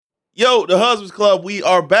Yo, the Husbands Club, we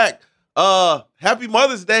are back. Happy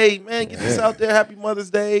Mother's Day, man. Get this out there. Happy Mother's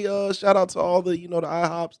Day. Shout out to all the, the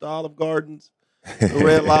IHOPs, the Olive Gardens, the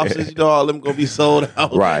Red Lobsters. All them gonna be sold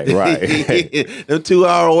out. Right. Them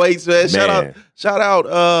 2-hour waits, man. Shout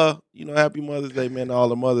out, Happy Mother's Day, man, to all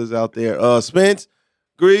the mothers out there. Spence,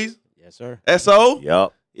 Grease. Yes, sir. SO.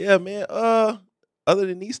 Yep. Yeah, man. Other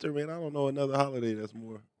than Easter, man, I don't know another holiday that's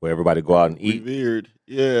more Where everybody go out and eat. revered.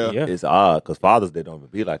 Yeah. It's odd because Father's Day don't even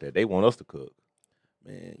be like that. They want us to cook.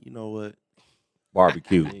 Man, you know what?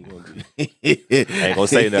 Barbecue. Ain't gonna Ain't gonna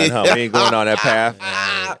say nothing, huh? We ain't going on that path.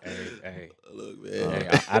 Hey. Look, man.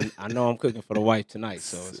 Hey, I know I'm cooking for the wife tonight,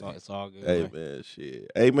 so it's all good. Hey, man,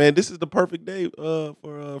 shit. Hey, man, this is the perfect day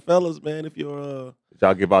for fellas, man. If you're Did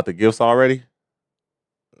y'all give out the gifts already?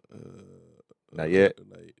 Not yet?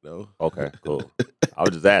 No. Okay, cool. I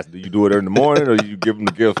was just asking, do you do it in the morning or you give them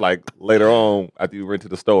the gift like later on after you went to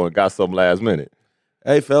the store and got something last minute?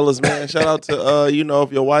 Hey, fellas, man, shout out to,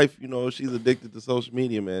 if your wife, if she's addicted to social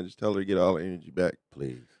media, man, just tell her to get all her energy back,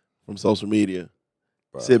 Please. from social media.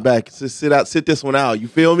 Bruh. Sit back, sit this one out. You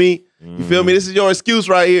feel me? You feel me? This is your excuse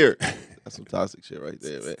right here. That's some toxic shit right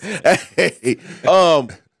there, man. Hey,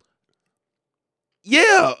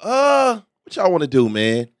 what y'all want to do,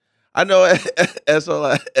 man? I know SO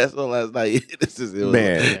last night. This is it.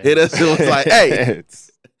 Man. It was like, hey,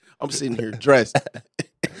 I'm sitting here dressed.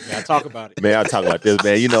 I talk about it. Man, I talk about this,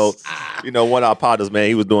 man. One of our partners, man,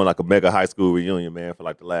 he was doing like a mega high school reunion, man, for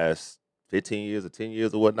like the last 15 years or 10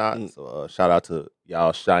 years or whatnot. So shout out to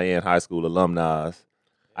y'all Cheyenne High School alumni.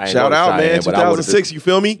 Shout out, Cheyenne, man. 2006, you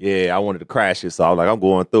feel me? Yeah, I wanted to crash it. So I was like, I'm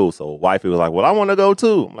going through. So wifey was like, well, I want to go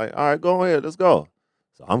too. I'm like, all right, go ahead. Let's go.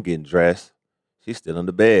 So I'm getting dressed. She's still in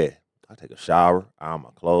the bed. I take a shower, iron my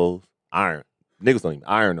clothes, iron. Niggas don't even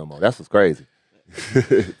iron no more. That's what's crazy.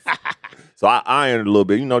 So I ironed a little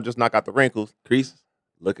bit, just knock out the wrinkles. Creases?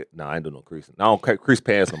 I ain't doing no creasing. I don't crease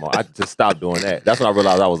pants no more. I just stopped doing that. That's when I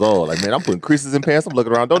realized I was old. Like, man, I'm putting creases in pants. I'm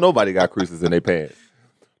looking around. Don't nobody got creases in their pants.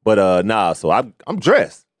 But so I'm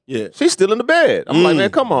dressed. Yeah. She's still in the bed. I'm like, man,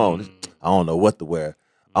 come on. I don't know what to wear.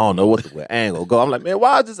 I ain't gonna go. I'm like, man,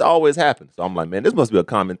 why does this always happen? So I'm like, man, this must be a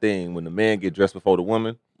common thing when the man get dressed before the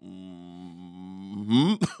woman.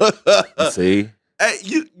 See? Hey,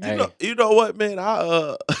 you know what, man?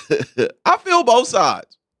 I feel both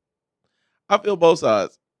sides. I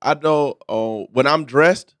know when I'm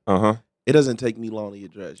dressed, it doesn't take me long to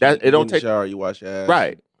get dressed. It don't take shower, you wash your ass,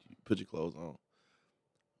 right? You put your clothes on.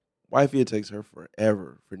 Wifey, it takes her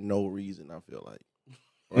forever for no reason. I feel like,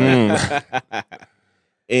 right?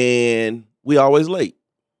 And we always late.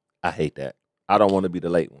 I hate that. I don't want to be the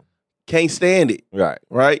late one. Can't stand it.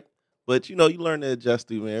 Right. But you learn to adjust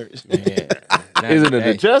through marriage. Is it an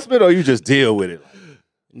adjustment or you just deal with it?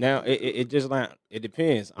 Now it just like it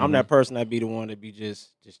depends. I'm that person that be the one that be just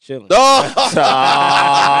chilling. You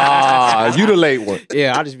the late one.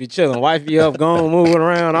 Yeah, I just be chilling. Wifey up, going, moving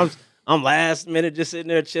around. I'm last minute just sitting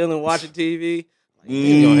there chilling, watching TV. Like,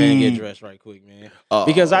 go ahead and get dressed right quick, man.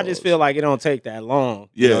 Because I just feel like it don't take that long.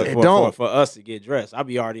 For us to get dressed. I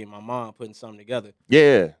be already in my mind putting something together.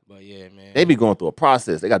 Yeah. But yeah, man. They be going through a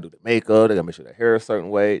process. They got to do the makeup. They got to make sure their hair is a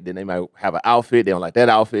certain way. Then they might have an outfit. They don't like that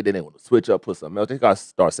outfit. Then they want to switch up, put something else. They got to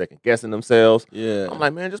start second guessing themselves. Yeah. I'm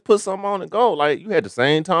like, man, just put something on and go. Like, you had the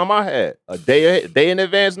same time I had. A day in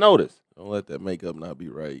advance notice. Don't let that makeup not be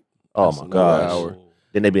right. Oh, my gosh.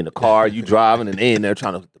 Then they be in the car, you driving, and they in there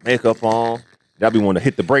trying to put the makeup on. Y'all be wanting to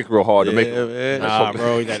hit the brake real hard to make it. Man. Nah,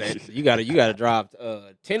 bro, you gotta drive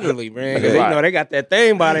tenderly, man. Because they got that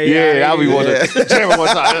thing by their Yeah, I be wanting to jam it one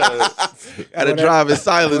time. Gotta drive in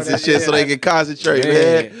silence and shit so they can concentrate,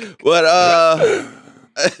 man. But I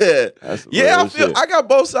feel I got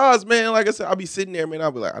both sides, man. Like I said, I'll be sitting there, man. I'll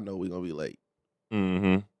be like, I know we're gonna be late.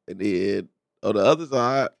 Mm-hmm. And then on the other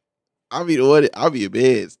side, I'll be in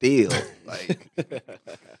bed still. Like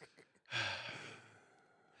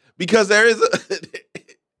because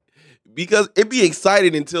because it be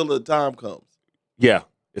exciting until the time comes. Yeah.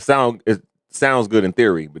 It sounds good in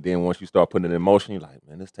theory, but then once you start putting it in motion, you're like,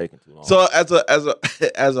 man, it's taking too long. So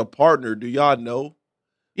as a partner, do y'all know?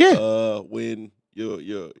 Yeah. When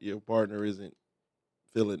your partner isn't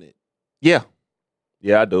feeling it. Yeah.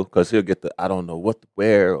 Yeah, I do. Because he'll get I don't know what to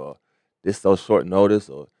wear, or this so short notice,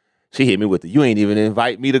 or she hit me with you ain't even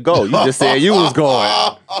invite me to go. You just said you was going.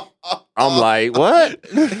 I'm like, what?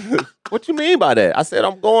 What you mean by that? I said,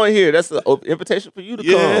 I'm going here. That's an invitation for you to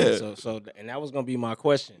come. So and that was gonna be my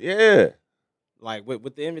question. Yeah. Like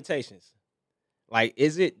with the invitations, like,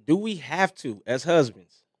 do we have to, as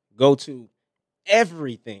husbands, go to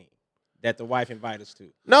everything that the wife invites us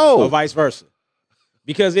to? No. Or vice versa?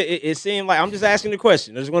 Because it seemed like, I'm just asking the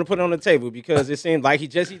question. I just want to put it on the table because it seemed like he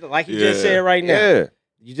just said right now. Yeah.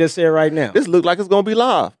 You just said right now. This look like it's gonna be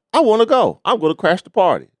live. I want to go. I'm gonna crash the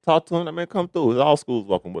party. Talk to him. I mean, come through. It's all schools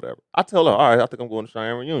welcome, whatever. I tell her, all right, I think I'm going to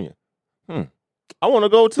Cheyenne reunion. I want to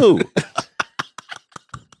go too.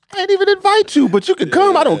 I ain't even invite you, but you can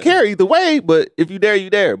come. I don't care either way. But if you there, you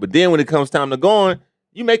there. But then when it comes time to going,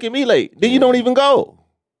 you making me late. Then you don't even go.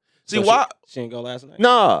 See, why she didn't go last night?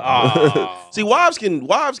 Nah. Oh. See, wives can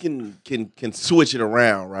switch it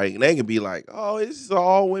around, right? And they can be like, "Oh, this is an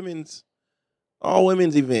all women's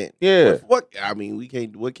event." Yeah. What I mean, we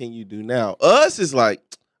can't. What can you do now? Us is like,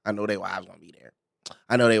 I know they wives gonna be there.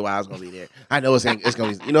 I know they wives gonna be there. I know it's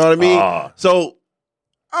gonna be. You know what I mean? So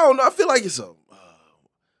I don't know. I feel like it's a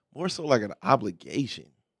more so like an obligation.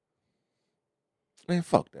 Man,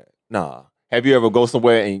 fuck that. Nah. Have you ever go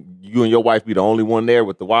somewhere and you and your wife be the only one there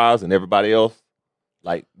with the wives and everybody else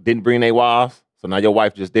like didn't bring their wives? So now your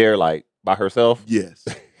wife just there like by herself? Yes.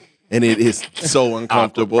 And it is so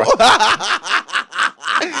uncomfortable.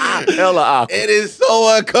 Hella awkward. It is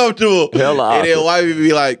so uncomfortable. Hella awkward. And then wifey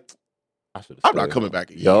be like, I'm not stayed coming home.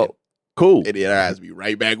 back again. Yo, cool. And then her ass be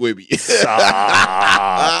right back with me.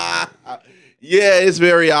 Yeah, it's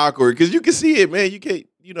very awkward because you can see it, man. You can't,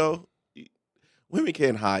 women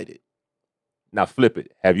can't hide it. Now flip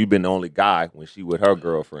it. Have you been the only guy when she with her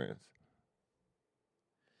girlfriends?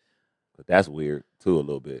 But that's weird too a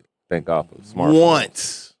little bit. Thank God for smart.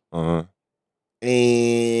 Once. Uh-huh.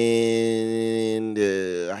 And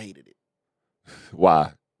I hated it.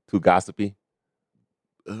 Why? Too gossipy?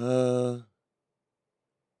 Yeah.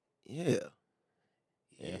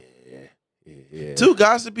 Too Too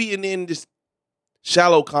gossipy and then just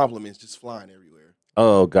shallow compliments just flying everywhere.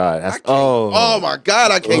 Oh God. Oh my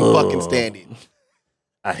God, I can't fucking stand it.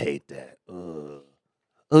 I hate that.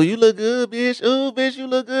 Oh, you look good, bitch. Oh, bitch, you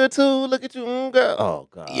look good too. Look at you, girl. Oh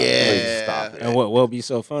God. Yeah. Please stop it. And what be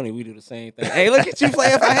so funny? We do the same thing. Hey, look at you,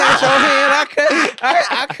 Flay. If I had your hand,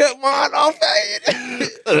 I cut mine off.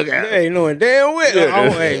 Hey, knowing damn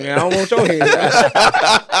well. Hey man, I don't want your hand.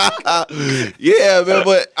 Yeah, man,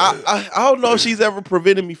 but I don't know if she's ever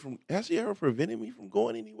prevented me from. Has she ever prevented me from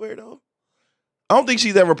going anywhere though? I don't think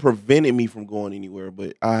she's ever prevented me from going anywhere,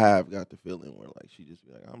 but I have got the feeling where like she just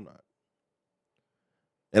be like, I'm not.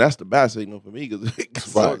 And that's the bad signal for me because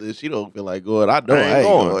if she don't feel like going, I know I ain't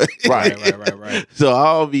going. Right. So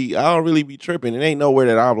I don't really be tripping. It ain't nowhere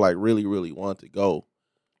that I'm like really, really want to go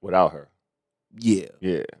without her. Yeah.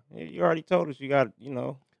 You already told us you got,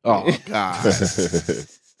 Oh God,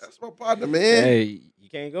 that's my partner, man. Hey, you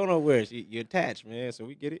can't go nowhere. You're attached, man. So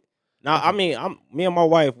we get it. Now, I mean, me and my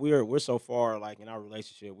wife, we're so far like in our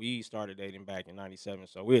relationship. We started dating back in '97,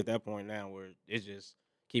 so we're at that point now where it's just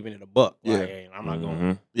keeping it a buck. Like, hey, I'm not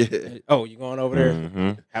going. Yeah. Oh, you going over there?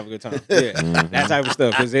 Have a good time. Yeah, that type of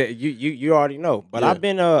stuff. Because you already know. But I've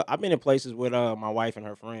been in places with my wife and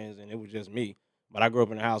her friends, and it was just me. But I grew up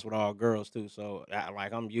in a house with all girls too, so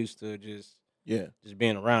I'm used to just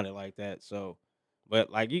being around it like that. So. But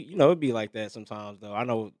like it'd be like that sometimes though. I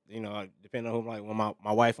know, depending on who, like when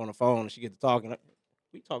my wife on the phone and she gets to talking,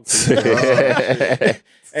 we talk to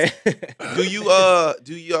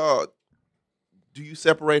do you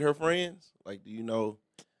separate her friends? Like, do you know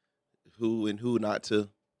who and who not to?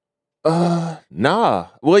 Nah.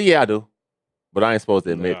 Well, yeah, I do, but I ain't supposed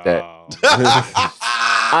to admit that.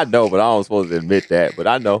 I know, but I don't supposed to admit that. But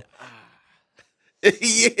I know.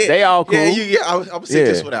 Yeah, they all cool. Yeah. I'm gonna sit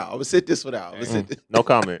this one out. I'm gonna sit this one out. No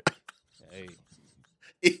comment.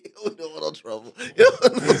 Hey, no trouble.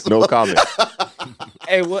 No comment.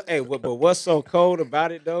 But what's so cold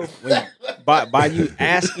about it though? When by you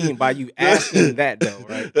asking that though,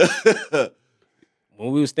 right?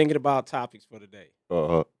 When we was thinking about topics for the day,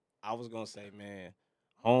 I was gonna say, man,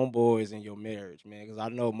 homeboys in your marriage, man, because I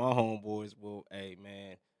know my homeboys will. Hey,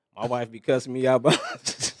 man, my wife be cussing me out behind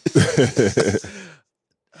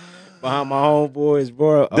my homeboys,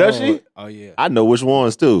 bro. Does she? Oh yeah. I know which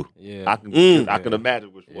ones too. Yeah. I can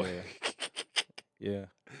imagine which one. Yeah.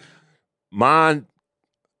 Mine,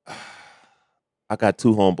 I got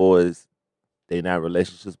two homeboys. They not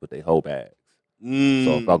relationships, but they hoe bags.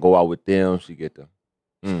 So if I go out with them, she get them.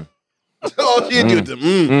 Oh, she get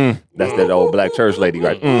them. That's that old black church lady,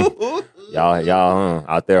 right? Y'all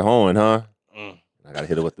out there hoeing, huh? I gotta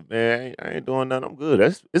hit her with the man. I ain't doing nothing. I'm good.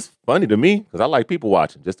 It's funny to me because I like people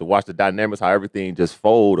watching, just to watch the dynamics, how everything just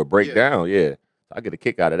fold or break down. Yeah, I get a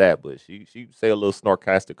kick out of that. But she say a little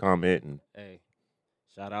sarcastic comment and hey,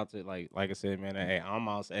 shout out to like I said, man. Hey,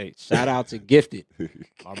 shout out to Gifted,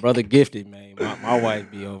 my brother Gifted, man. My wife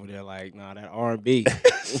be over there like, nah, that R&B.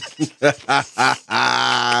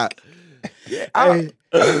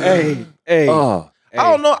 Hey.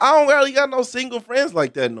 I don't know. I don't really got no single friends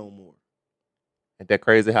like that no more. Ain't that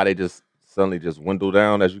crazy how they just suddenly just dwindle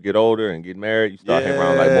down as you get older and get married? You start hanging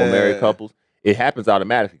around like more married couples. It happens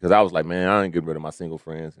automatically because I was like, man, I ain't getting rid of my single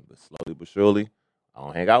friends. But slowly but surely, I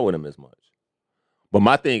don't hang out with them as much. But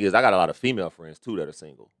my thing is, I got a lot of female friends too that are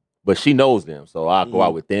single. But she knows them, so I go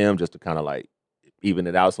out with them just to kind of like even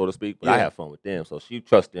it out, so to speak. But I have fun with them, so she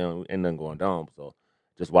trusts them, ain't nothing going down. So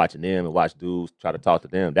just watching them and watch dudes try to talk to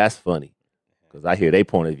them, that's funny because I hear their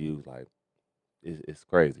point of view. Like it's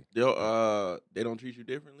crazy. They don't treat you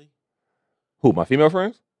differently. Who, my female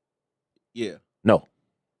friends? Yeah. No.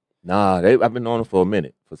 Nah, I've been on them for a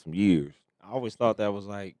minute, for some years. I always thought that was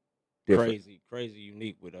like Different. crazy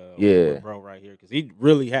unique with bro right here because he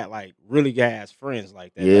really had really guys friends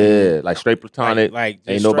like that. Yeah, like straight platonic. Like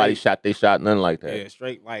ain't nobody shot they shot, nothing like that. Yeah,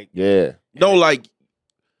 straight like No, like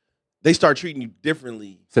they start treating you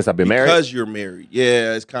differently since I've been married because you're married.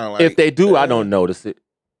 Yeah, it's kind of like if they do, I don't notice it.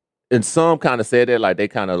 And some kind of said that like they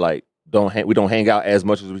kind of like we don't hang out as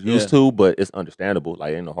much as we used to, but it's understandable.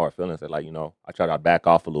 Like ain't no hard feelings. That like I try to back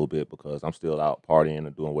off a little bit because I'm still out partying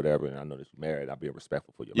and doing whatever, and I know that you're married. I'll be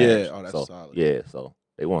respectful for your marriage. Yeah, that's solid. Yeah, so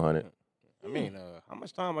they 100. I mean, how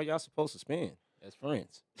much time are y'all supposed to spend as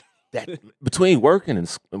friends? That between working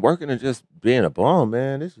and just being a bum,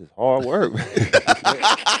 man, it's just hard work.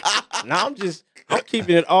 Now I'm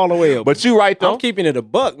keeping it all the way up. But you right though. I'm keeping it a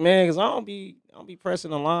buck, man, because I don't be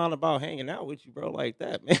pressing a line about hanging out with you, bro, like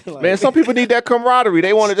that, man. Like, man, some people need that camaraderie.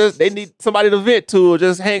 They need somebody to vent to or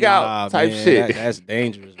just hang out type man, shit. That's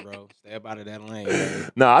dangerous, bro. Stay up out of that lane,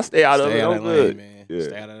 man. Nah, I stay out of it. I'm good, man. Yeah.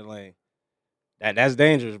 Stay out of that lane. That's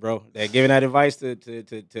dangerous, bro. That giving that advice to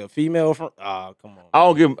a female from come on. I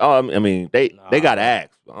don't give them. I mean, they got to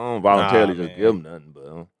ask. I don't voluntarily just give them nothing,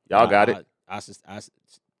 but y'all got it. I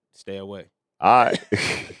stay away. All right.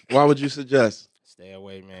 Why would you suggest? Stay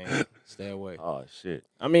away, man. Stay away. Oh shit.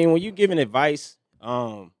 I mean, when you giving advice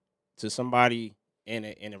to somebody in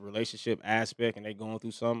a relationship aspect and they're going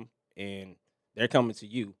through something and they're coming to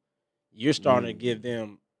you, you're starting to give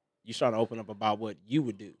them. You're starting to open up about what you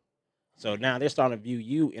would do. So now they're starting to view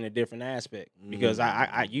you in a different aspect because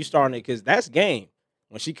you starting to because that's game.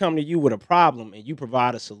 When she come to you with a problem and you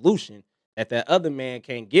provide a solution that other man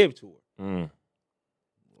can't give to her. Mm.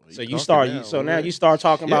 So now you start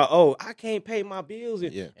talking about, I can't pay my bills,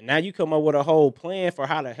 and now you come up with a whole plan for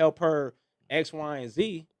how to help her X, Y, and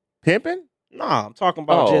Z. Pimping? Nah, I'm talking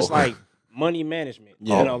about just like money management.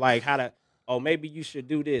 Yeah. You know, like how to maybe you should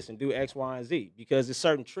do this and do X, Y, and Z because there's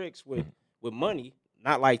certain tricks with money,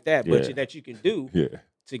 not like that, but that you can do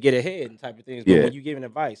to get ahead and type of things. But when you giving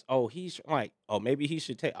advice, he's like, maybe he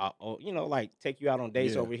should take, like take you out on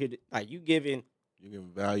dates over here. Like you giving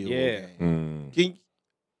value. Yeah. Can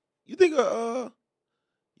you think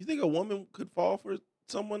a woman could fall for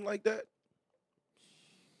someone like that?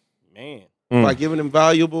 Man. By giving them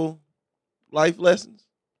valuable life lessons?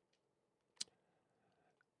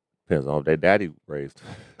 Depends on if their daddy raised.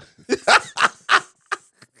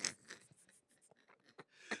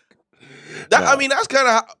 I mean, that's kind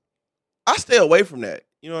of I stay away from that.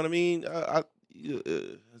 You know what I mean?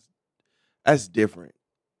 That's different.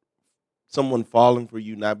 Someone falling for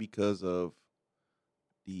you not because of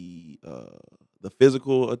the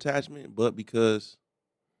physical attachment, but because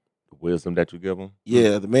the wisdom that you give them.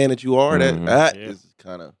 Yeah, the man that you are. That is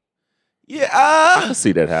kind of I can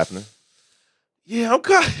see that happening. Yeah,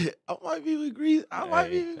 I might be agree. I might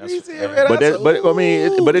be agree.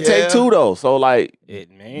 But it take two though. So like, the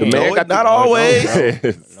man got not always.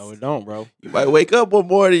 No, it don't, bro. You might wake up one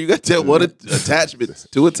morning. You got that one attachment,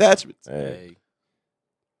 two attachments. Hey.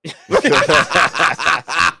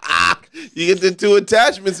 You get the two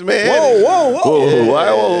attachments, man. Whoa. What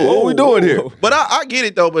are we doing here? But I get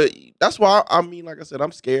it though. But that's why I mean, like I said,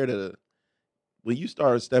 I'm scared of when you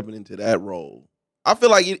start stepping into that role. I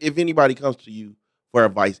feel like if anybody comes to you for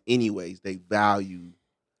advice, anyways, they value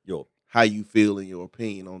how you feel and your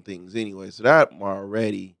opinion on things, anyway. So that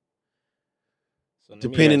already,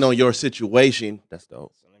 depending on your situation, that's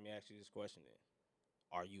dope. So let me ask you this question: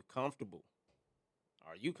 then, are you comfortable?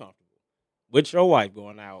 With your wife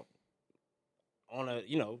going out on a,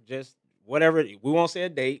 just whatever, we won't say a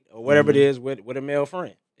date or whatever it is with a male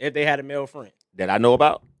friend, if they had a male friend. That I know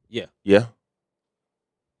about? Yeah.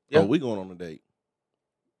 Oh, we going on a date.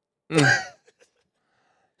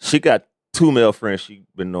 She got two male friends she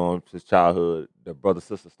been knowing since childhood, the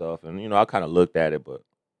brother-sister stuff. And, I kind of looked at it, but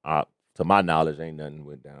to my knowledge, ain't nothing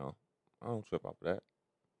went down. I don't trip off of that.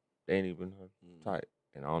 They ain't even her type.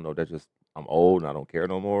 And I don't know, that's just, I'm old and I don't care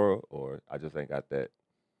no more, or I just ain't got that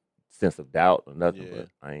sense of doubt or nothing, but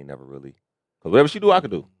I ain't never really. Because whatever she do, I can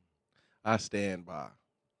do. I stand by.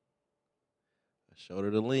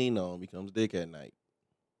 shoulder to lean on becomes dick at night.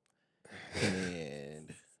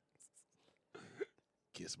 And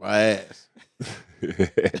kiss my ass.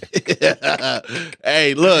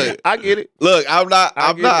 Hey, look. I get it. Look, I'm not,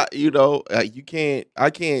 I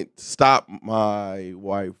can't stop my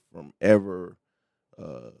wife from ever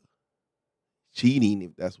cheating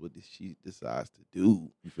if that's what she decides to do.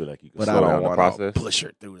 You feel like you can But slow I down don't the want process? to push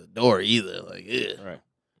her through the door either. Like, yeah. Right.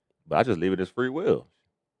 But I just leave it as free will.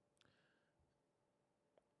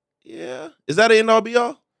 Yeah. Is that an end all be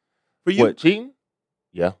all for you? What, cheating?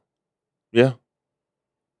 Yeah. Yeah.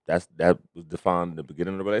 That was defined in the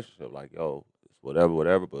beginning of the relationship. Like, yo, it's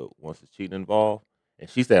whatever. But once it's cheating involved, and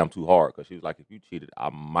she said I'm too hard because she was like, if you cheated, I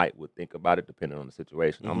would think about it depending on the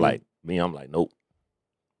situation. Mhm. I'm like, nope,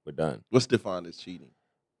 we're done. What's defined as cheating?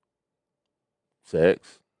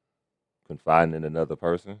 Sex, confiding in another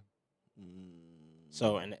person.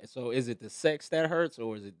 So is it the sex that hurts,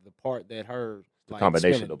 or is it the part that hurts? The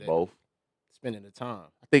combination of both. Spending the time,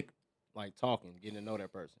 I think, like talking, getting to know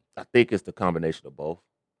that person. I think it's the combination of both.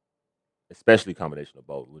 Especially combination of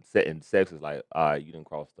both. With sex is like, all right, you didn't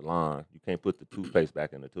cross the line. You can't put the toothpaste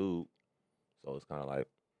back in the tube. So it's kind of like,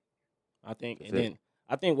 I think, that's and it. then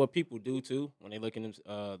I think what people do too when they look in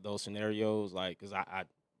those scenarios, like, because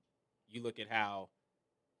you look at how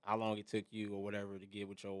long it took you or whatever to get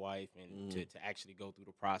with your wife and to actually go through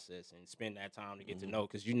the process and spend that time to get to know,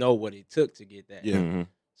 because you know what it took to get that. Yeah. Mm-hmm.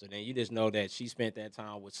 So then you just know that she spent that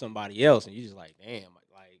time with somebody else, and you just like, damn,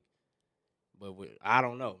 like, but I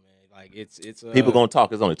don't know, man. Like it's People gonna talk.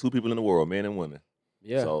 There's only two people in the world, men and women.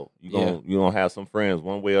 yeah. So you gonna have some friends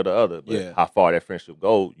one way or the other. But Yeah. how far that friendship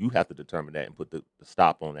go, you have to determine that and put the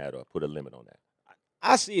stop on that or put a limit on that.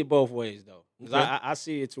 I see it both ways though, because Okay. I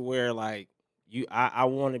see it to where like I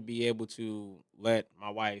want to be able to let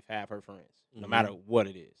my wife have her friends, no matter what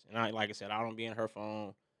it is. And like I said, I don't be in her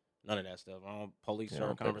phone, none of that stuff. I don't police her don't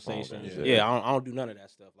take the phone conversations. down. Yeah, I don't do none of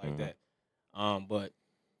that stuff like that. But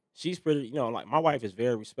she's pretty, like my wife is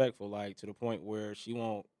very respectful, like to the point where she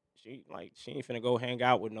ain't finna go hang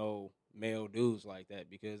out with no male dudes like that,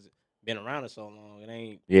 because been around her so long, it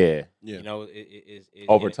ain't. Yeah. It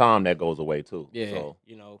Over time, that goes away too. Yeah, So.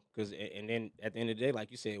 because and then at the end of the day,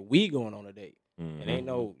 like you said, we going on a date, Mm-hmm. and ain't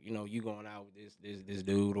no, you going out with this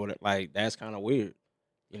dude or that, like that's kind of weird,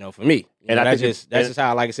 for me. And I think that's just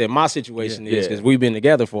how, like I said, my situation is, Yeah. because we've been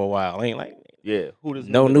together for a while. Ain't like Who does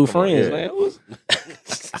no new friends, man.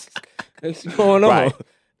 What's going on? Right.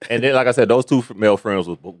 And then, like I said, those two male friends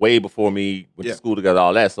was way before me. Went to school together,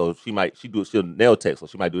 all that. So she'll nail tech, so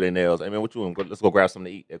she might do their nails. Hey man, what you doing? Let's go grab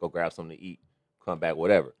something to eat. They go grab something to eat. Come back,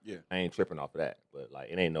 whatever. Yeah. I ain't tripping off of that. But like,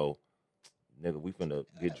 it ain't no nigga. We finna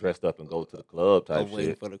get dressed up and go to the club type I'm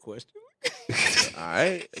waiting shit. for the question. All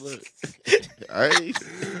right. Look. All right.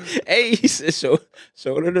 Hey, he said,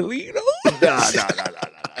 shoulder to lean on. Nah.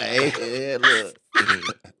 Hey, look.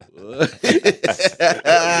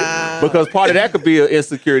 Because part of that could be an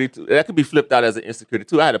insecurity too. That could be flipped out as an insecurity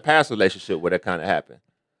too. I had a past relationship where that kind of happened.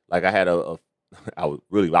 Like I had I was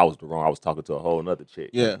the wrong. I was talking to a whole nother chick.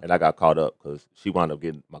 Yeah. And I got caught up because she wound up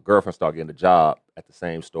my girlfriend started getting a job at the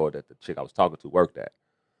same store that the chick I was talking to worked at.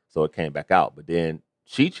 So it came back out. But then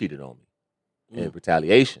she cheated on me in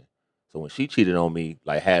retaliation. So when she cheated on me,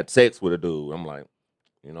 like had sex with a dude, I'm like,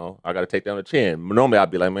 I got to take that on the chin. Normally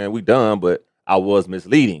I'd be like, man, we done, but I was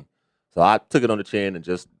misleading. So I took it on the chin and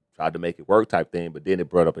just tried to make it work type thing. But then it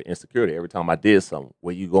brought up an insecurity. Every time I did something,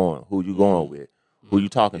 where you going? Who you going with? Who you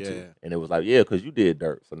talking to? And it was like, yeah, because you did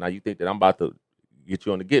dirt. So now you think that I'm about to get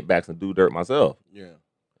you on the get backs and do dirt myself. Yeah.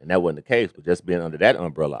 And that wasn't the case. But just being under that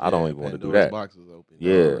umbrella, I don't even want to do Pandora's that. box was open.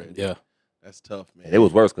 Yeah. Already. Yeah. That's tough, man. And it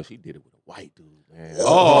was worse because she did it with a white dude, man.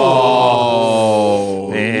 Oh,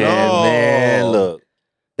 man, look.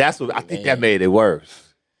 That's what I think that made it worse.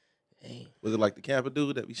 Was it like the camper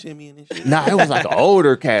dude that be shimmying and shit? Nah, it was like an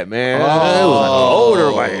older cat, man. It was like an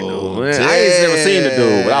older white dude, man. I ain't never seen the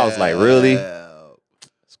dude, but I was like, really?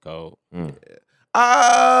 Let's go.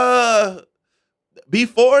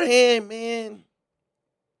 Beforehand, man,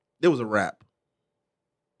 there was a rap.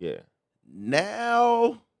 Yeah.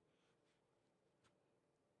 Now,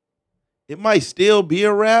 it might still be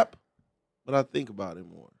a rap, but I think about it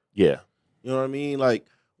more. Yeah. You know what I mean? Like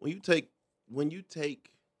when you take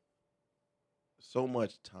so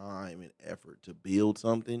much time and effort to build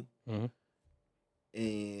something,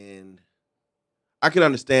 and I can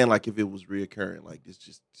understand like if it was reoccurring, like this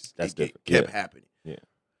just That's kept happening. Yeah.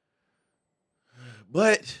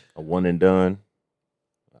 But A one and done,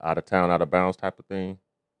 out of town, out of bounds type of thing.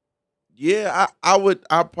 yeah,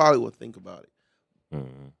 I probably would think about it.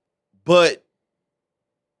 Mm-hmm. But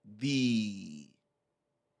the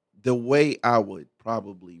way I would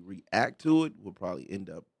probably react to it will probably end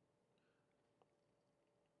up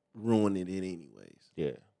ruining it anyways.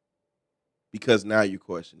 Yeah. Because now you're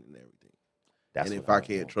questioning everything. That's and if what I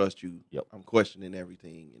can't trust you, Yep. I'm questioning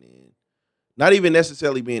everything. And then not even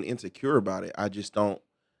necessarily being insecure about it. I just don't,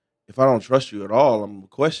 if I don't trust you at all, I'm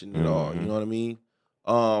questioning it all. You know what I mean?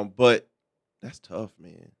 But that's tough,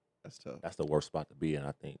 man. That's tough. That's the worst spot to be in,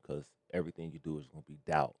 I think, because everything you do is going to be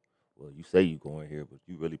doubt. Well, you say you going here, but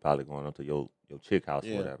you really probably going up to your chick house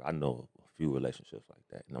or whatever. I know a few relationships like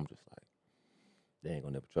that, and I'm just like, they ain't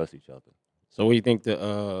gonna never trust each other. So what do you think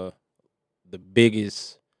the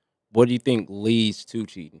biggest? What do you think leads to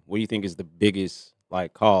cheating? What do you think is the biggest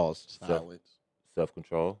like cause? Silence.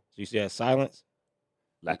 Self-control. So you said silence,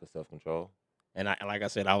 lack of self-control. and like I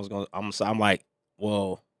said, I'm like,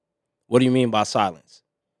 well, what do you mean by silence?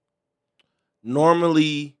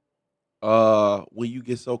 Normally, when you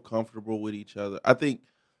get so comfortable with each other, I think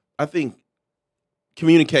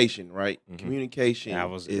communication, right? Mhm. Communication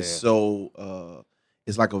is so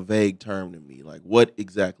it's like a vague term to me. Like, what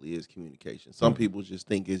exactly is communication? Some people just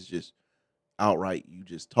think it's just outright you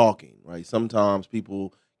just talking, right? Sometimes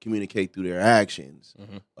people communicate through their actions,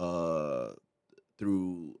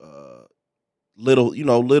 through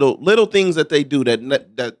little things that they do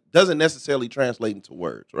that doesn't necessarily translate into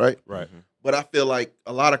words, right? Right. But I feel like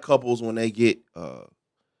a lot of couples when they get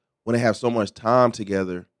when they have so much time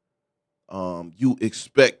together, you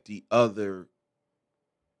expect the other.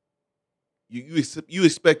 You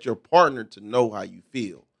expect your partner to know how you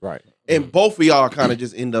feel, right? And both of y'all kind of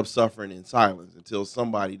just end up suffering in silence until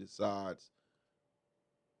somebody decides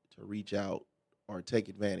to reach out or take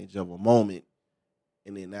advantage of a moment,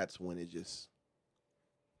 and then that's when it just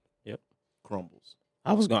crumbles.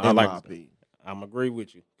 I'm agree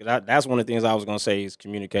with you because that's one of the things I was gonna say is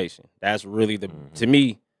communication. That's really to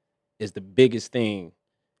me is the biggest thing,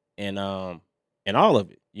 in all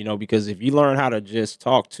of it. Because if you learn how to just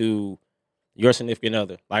talk to your significant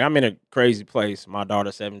other, like I'm in a crazy place. My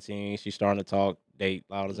daughter's 17. She's starting to talk, date,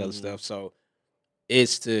 all this other stuff. So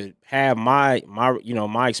it's to have my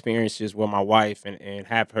experiences with my wife and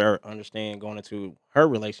have her understand going into her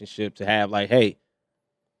relationship to have like, hey,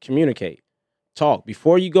 communicate. Talk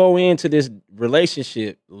before you go into this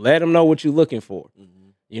relationship. Let them know what you're looking for.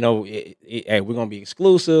 Hey, we're gonna be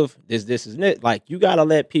exclusive. This is it. Like you gotta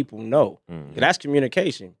let people know. That's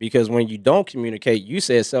communication. Because when you don't communicate, you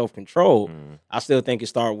said self-control. I still think it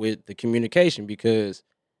start with the communication because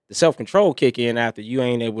the self-control kick in after you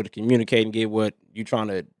ain't able to communicate and get what you trying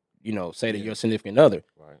to say to your significant other.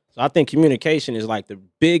 Right. So I think communication is like the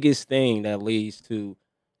biggest thing that leads to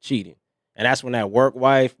cheating. And that's when that work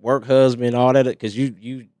wife, work husband, all that, because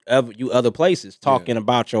you other places talking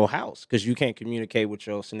about your house because you can't communicate with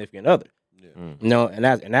your significant other. And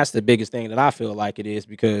that's the biggest thing that I feel like it is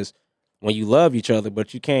because when you love each other,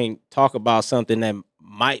 but you can't talk about something that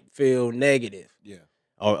might feel negative.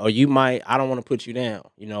 Or you might, I don't want to put you down,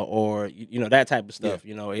 or that type of stuff.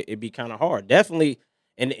 It'd be kind of hard. Definitely.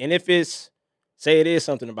 And if say it is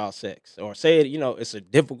something about sex, or say it, it's a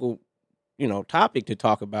difficult, topic to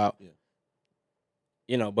talk about.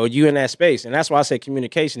 But you in that space. And that's why I say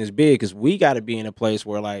communication is big because we got to be in a place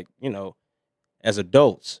where, like, as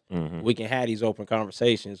adults, we can have these open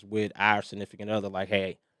conversations with our significant other. Like,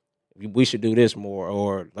 hey, we should do this more,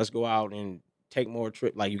 or let's go out and take more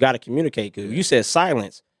trips. Like, you got to communicate because you said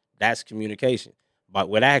silence, that's communication. But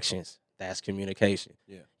with actions, that's communication.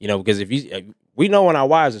 Because we know when our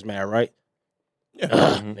wives is mad, right?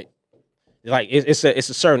 Like, it's a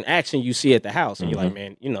certain action you see at the house, and you're like,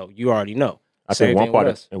 man, you already know. I think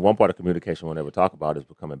one part of communication we'll never talk about is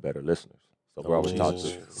becoming better listeners. So we're always taught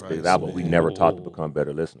to spit it out, but we never taught to become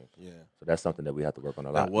better listeners. So that's something that we have to work on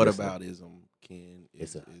a lot. Now, whataboutism, Ken,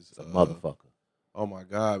 is a motherfucker. Oh my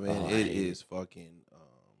God, man, it is fucking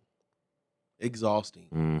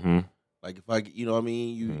exhausting. Like if what I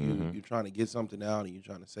mean, you're trying to get something out and you're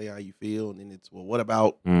trying to say how you feel, and then it's what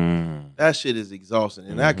about? That shit is exhausting,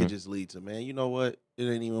 and that could just lead to, man, you know what? It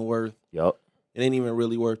ain't even worth. It ain't even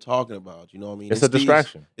really worth talking about. You know what I mean? It's a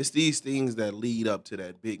distraction. It's these things that lead up to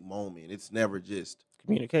that big moment. It's never just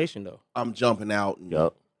communication, though. I'm jumping out. And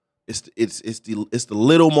It's the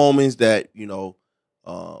little moments that because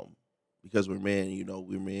we're men,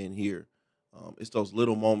 we're men here. It's those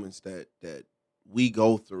little moments that we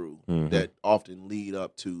go through that often lead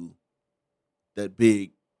up to that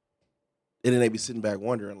big. And then they be sitting back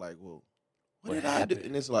wondering, like, well, what did I do?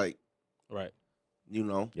 And it's like, right,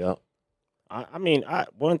 I mean,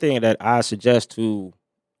 one thing that I suggest to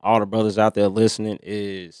all the brothers out there listening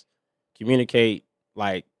is communicate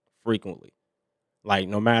like frequently, like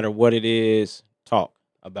no matter what it is, talk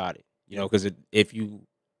about it. Because if you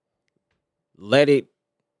let it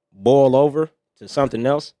boil over to something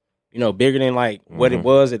else, bigger than like what it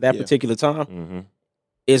was at that particular time,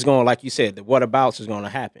 it's going to, like you said, the whatabouts is going to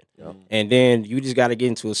happen. Yep. And then you just got to get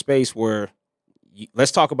into a space where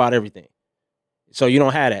let's talk about everything. So you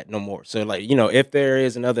don't have that no more. So like, if there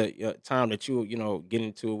is another time that you, get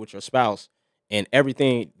into it with your spouse and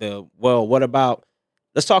everything, what about,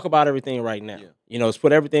 let's talk about everything right now. Let's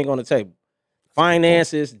put everything on the table.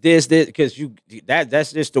 Finances, this, because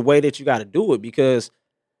that's just the way that you got to do it, because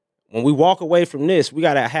when we walk away from this, we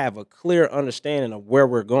got to have a clear understanding of where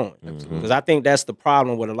we're going. Because I think that's the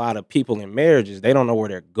problem with a lot of people in marriages. They don't know where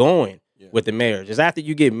they're going with the marriage. Is after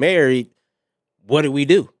you get married, what do we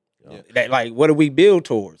do? What do we build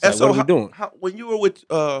towards? Like, so what are we doing?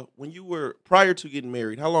 When you were prior to getting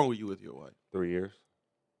married, how long were you with your wife? 3 years.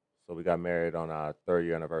 So we got married on our 3rd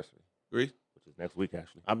year anniversary. 3? Which is next week,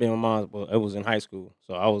 actually. I've been with mine, but it was in high school.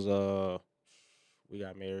 So I was, we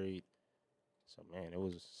got married. So, man,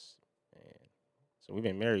 so we've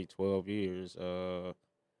been married 12 years. High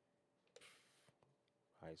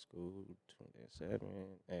school, 27.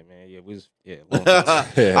 Hey, man, long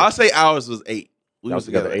time. I'll say ours was 8. We was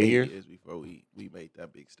together 8 years before we made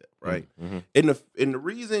that big step, right? Mm-hmm. And the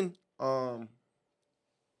reason,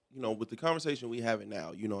 with the conversation we having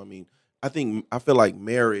now, I feel like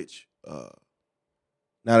marriage,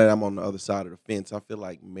 now that I'm on the other side of the fence, I feel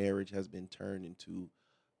like marriage has been turned into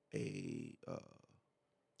a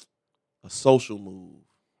social move.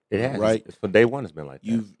 It has, right? It's from day one, it's been like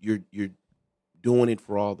that. You're doing it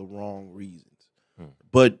for all the wrong reasons.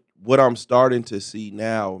 But what I'm starting to see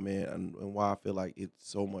now, man, and why I feel like it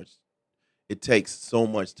takes so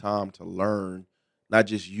much time to learn, not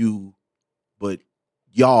just you, but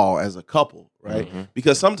y'all as a couple, right?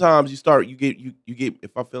 Because sometimes you get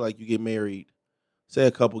if I feel like you get married, say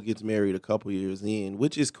a couple gets married a couple years in,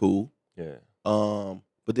 which is cool. Yeah.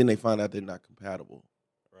 But then they find out they're not compatible.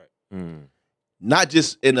 Right. Not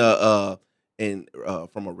just in from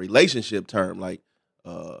a relationship term, like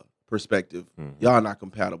perspective, y'all not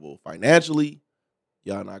compatible financially,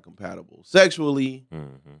 y'all not compatible sexually,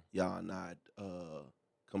 y'all not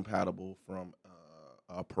compatible from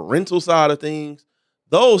a parental side of things.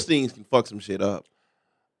 Those things can fuck some shit up.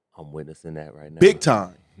 I'm witnessing that right now. Big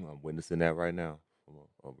time. I'm witnessing that right now from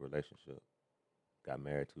a relationship. Got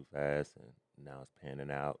married too fast, and now it's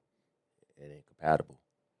panning out. It ain't compatible,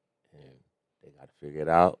 and they got to figure it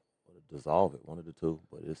out or dissolve it. One of the two.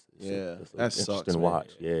 But it's that sucks, interesting watch.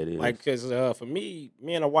 Yeah, it is. Like, because for me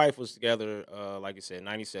and a wife was together, like you said,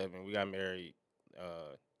 97. We got married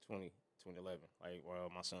 2011, like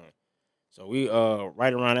my son. So we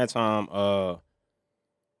right around that time,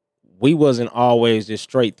 we wasn't always just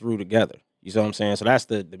straight through together. You see what I'm saying? So that's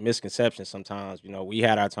the misconception sometimes. We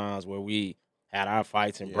had our times where we had our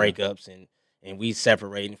fights and breakups and we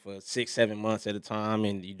separating for 6-7 months at a time,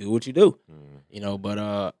 and you do what you do.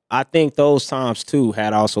 But I think those times too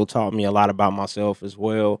had also taught me a lot about myself as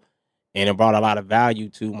well, and it brought a lot of value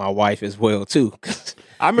to my wife as well too.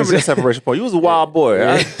 I remember the separation point. You was a wild boy.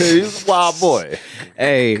 You was a wild boy.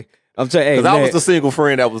 Hey, I'm telling you, because I was the single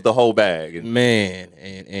friend that was the whole bag. Man,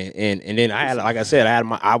 and then I had, like I said,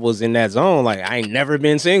 I was in that zone. Like I ain't never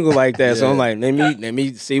been single like that. So I'm like, let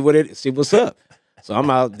me see what's up. So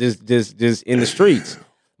I'm out just in the streets.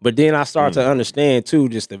 But then I start to understand too,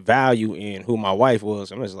 just the value in who my wife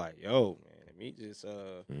was. I'm just like, yo, man, let me just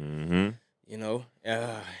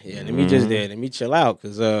let me chill out,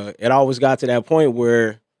 because it always got to that point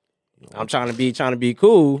where I'm trying to be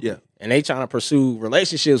cool, and they trying to pursue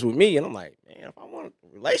relationships with me, and I'm like, man, if I want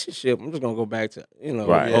a relationship, I'm just gonna go back to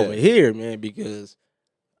over here, man, because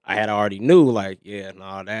I had already knew, like,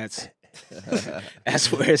 that's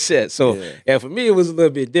that's where it's at. So for me, it was a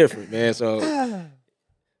little bit different, man. So,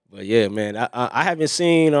 but yeah, man, I haven't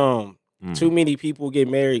seen too many people get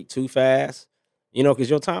married too fast, because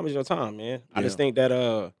your time is your time, man. I just think that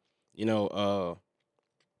I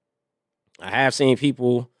have seen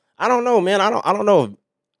people. I don't know, man. I don't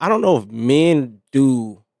know if men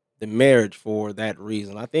do the marriage for that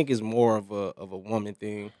reason. I think it's more of a woman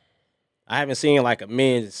thing. I haven't seen like a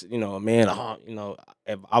man.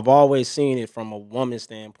 I've always seen it from a woman's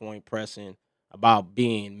standpoint, pressing about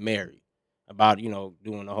being married, about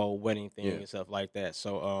doing the whole wedding thing and stuff like that.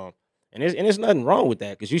 So and there's nothing wrong with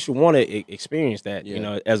that, because you should want to experience that,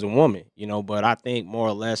 as a woman, But I think more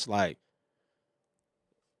or less, like,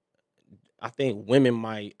 I think women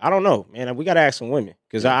might. I don't know, man. We gotta ask some women,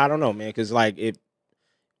 because I don't know, man. Because like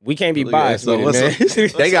we can't be biased. So with it, man.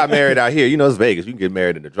 They got married out here. It's Vegas. You can get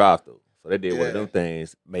married in the drive-thru. So they did one of them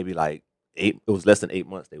things. Maybe like 8. It was less than 8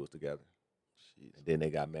 months they was together. And then they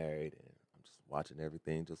got married, and I'm just watching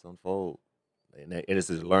everything just unfold. And it's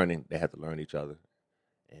just learning. They have to learn each other.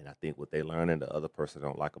 And I think what they learn and the other person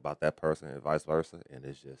don't like about that person and vice versa. And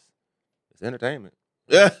it's entertainment.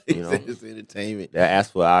 Yeah, You know? it's entertainment. They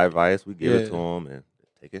ask for our advice. We give it to them and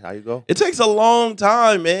take it how you go. It takes a long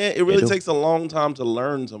time, man. It really takes a long time to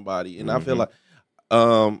learn somebody. And I feel like,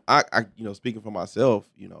 I speaking for myself,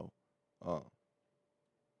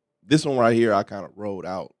 this one right here, I kind of rolled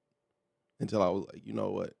out until I was like, you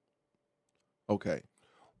know what? Okay.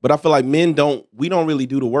 But I feel like we don't really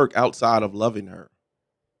do the work outside of loving her.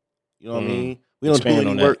 You know what I mean? We don't do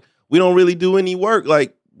any work. We don't really do any work.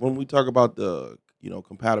 Like when we talk about the,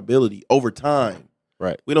 compatibility over time.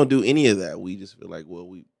 Right. We don't do any of that. We just feel like,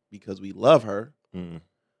 well, because we love her,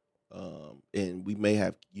 and we may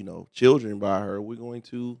have, children by her, we're going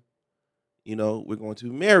to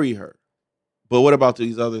marry her. But what about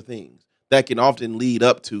these other things that can often lead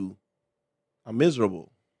up to I'm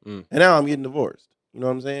miserable. And now I'm getting divorced. You know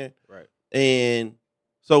what I'm saying? Right. And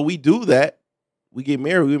so we do that. We get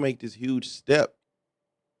married. We make this huge step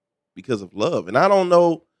because of love. And I don't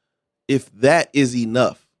know if that is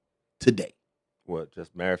enough today. What,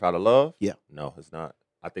 just married out of love? Yeah. No, it's not.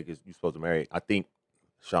 I think you're supposed to marry. I think,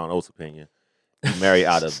 Sean Oates' opinion, you marry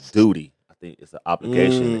out of duty. I think it's an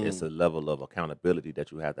obligation. It's a level of accountability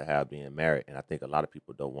that you have to have being married. And I think a lot of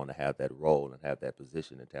people don't want to have that role and have that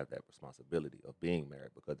position and have that responsibility of being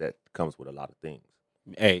married because that comes with a lot of things.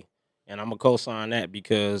 Hey, and I'm going to co-sign that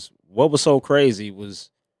because what was so crazy was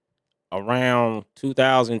around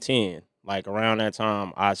 2010, like around that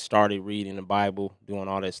time, I started reading the Bible, doing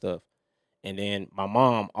all that stuff. And then my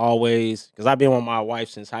mom always, because I've been with my wife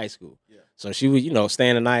since high school. Yeah. So she would,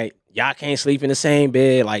 staying the night, y'all can't sleep in the same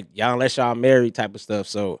bed, like y'all unless y'all married type of stuff.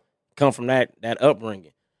 So come from that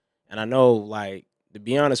upbringing. And I know, like, to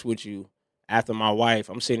be honest with you, after my wife,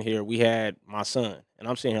 I'm sitting here, we had my son. And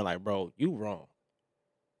I'm sitting here like, bro, you wrong.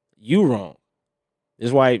 You wrong.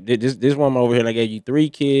 This wife, this woman over here that gave you 3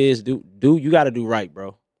 kids, you got to do right,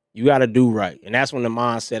 bro. You got to do right. And that's when the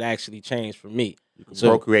mindset actually changed for me. You can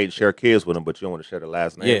procreate and share kids with them, but you don't want to share the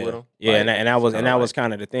last name with them. Yeah, like, and that was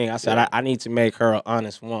kind of the thing. I said I need to make her an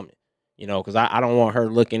honest woman, because I don't want her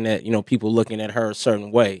looking at people looking at her a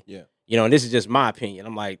certain way. Yeah, and this is just my opinion.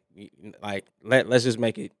 I'm like let's just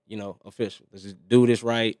make it official. Let's just do this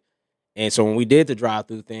right. And so when we did the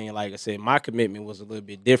drive-through thing, like I said, my commitment was a little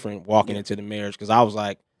bit different walking into the marriage because I was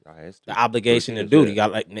like the obligation and duty.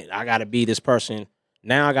 I got to be this person.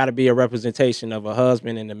 Now I got to be a representation of a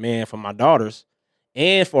husband and a man for my daughters.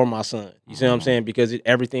 And for my son, you see what I'm saying? Because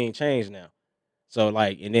everything changed now. So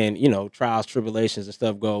and then trials, tribulations, and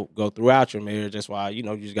stuff go throughout your marriage. That's why you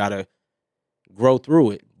just gotta grow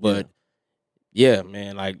through it. But yeah,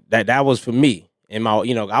 man, like that was for me. And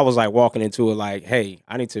I was like walking into it like, hey,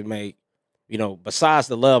 I need to make, besides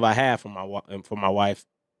the love I have for my wife,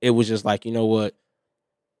 it was just like, you know what,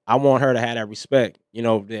 I want her to have that respect.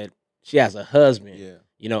 That she has a husband. Yeah.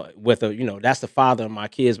 With that's the father of my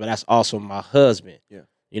kids, but that's also my husband.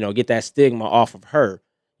 Yeah. Get that stigma off of her,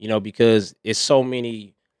 because it's so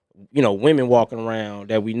many, women walking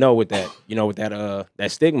around that we know with that,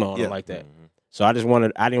 that stigma on them like that. Mm-hmm. So I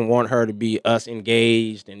didn't want her to be us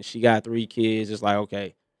engaged and she got 3 kids. It's like,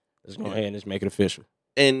 okay, let's go ahead and let's make it official.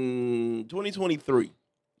 In 2023,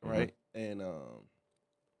 right? And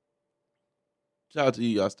shout out to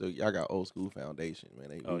you, y'all got old school foundation, man.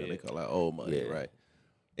 They call that old money, right?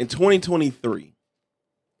 In 2023,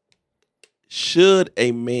 should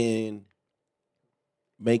a man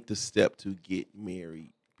make the step to get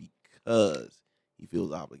married because he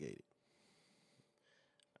feels obligated?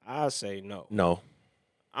 I say no. No.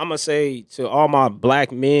 I'm going to say to all my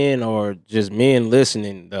black men or just men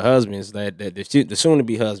listening, the husbands, the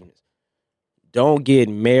soon-to-be husbands, don't get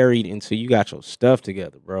married until you got your stuff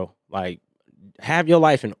together, bro. Like, have your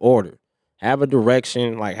life in order. Have a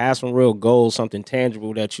direction, like have some real goals, something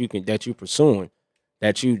tangible that you pursuing,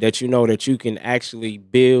 that you know that you can actually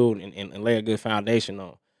build and lay a good foundation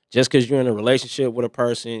on. Just because you're in a relationship with a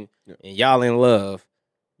person and y'all in love,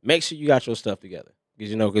 make sure you got your stuff together.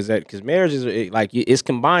 Because marriage is like it's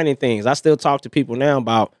combining things. I still talk to people now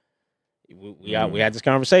about we had this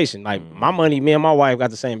conversation. Like my money, me and my wife got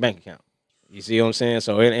the same bank account. You see what I'm saying?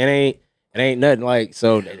 So it ain't nothing like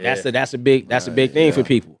so. That's a big thing for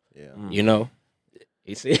people. Yeah.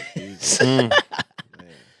 You see, it's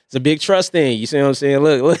a big trust thing. You see what I'm saying?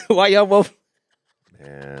 Look why y'all both.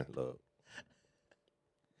 Man, look.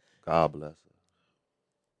 God bless her.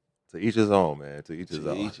 To each his own, man. To each his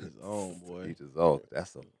own. Each his own, boy. Each his own.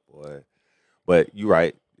 That's a boy. But you're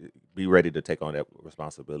right. Be ready to take on that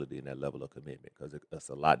responsibility and that level of commitment because it's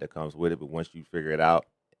a lot that comes with it. But once you figure it out,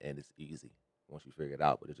 and it's easy. once you figure it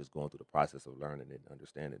out. But it's just going through the process of learning it and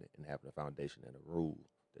understanding it and having a foundation and a rule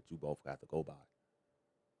that you both have to go by.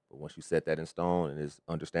 But once you set that in stone and it's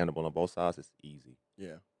understandable on both sides, it's easy.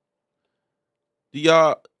 Yeah. Do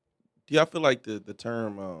y'all feel like the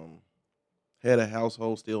term head of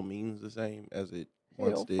household still means the same as it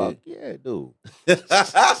once did? Fuck yeah, it do.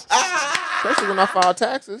 Especially when I file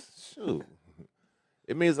taxes. Shoot.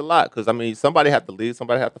 It means a lot because, I mean, somebody have to lead,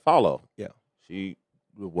 somebody have to follow. Yeah. The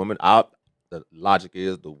woman out, the logic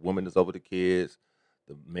is the woman is over the kids,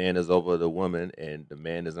 the man is over the woman, and the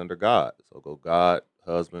man is under God. So go God,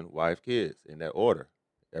 husband, wife, kids, in that order.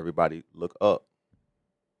 Everybody look up.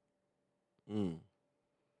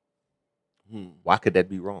 Why could that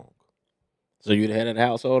be wrong? So you the head of the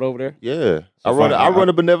household over there? Yeah. So I run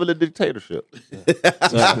a benevolent dictatorship.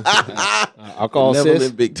 I'll call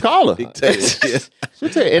sis. Call her. Dictatorship. She'll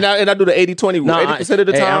tell you. And I do the 80-20 rule. 80% of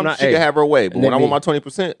the time, she can have her way. But when I want my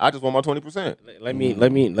 20%, I just want my 20%. Let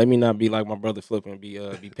me not be like my brother Flip and be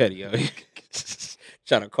petty.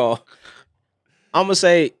 Trying to call. I'm gonna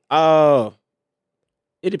say,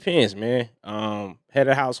 it depends, man. Head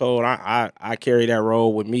of household, I carry that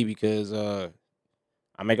role with me because I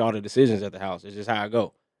make all the decisions at the house. It's just how I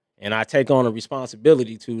go. And I take on a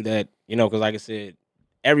responsibility to that, because like I said,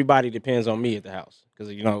 everybody depends on me at the house. Because,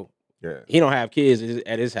 he don't have kids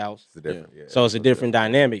at his house. So it's a different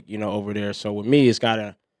dynamic, over there. So with me, it's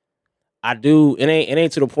it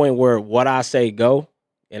ain't to the point where what I say go.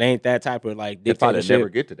 It ain't that type of like dictatorship. Probably never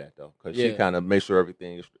get to that though. Because she kind of makes sure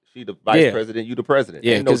everything is, she the vice president, you the president.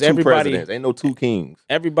 Yeah, ain't no two presidents, ain't no two kings.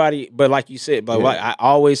 Everybody, but like you said, I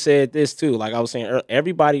always said this too. Like I was saying earlier,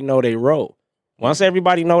 everybody know they role. Once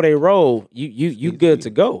everybody know they role, you good to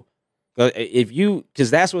go. Because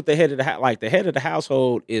that's what the head of the head of the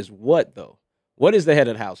household is. What though? What is the head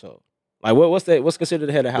of the household? Like what's considered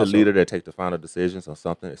the head of the household? The leader that takes the final decisions on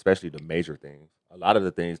something, especially the major things. A lot of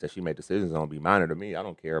the things that she made decisions on be minor to me. I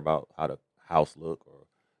don't care about how the house look or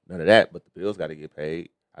none of that. But the bills got to get paid.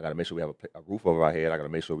 I got to make sure we have a roof over our head. I got to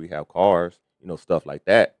make sure we have cars, stuff like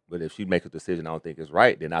that. But if she makes a decision I don't think is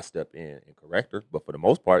right, then I step in and correct her. But for the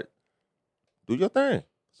most part, do your thing.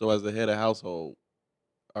 So as the head of household,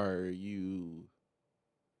 how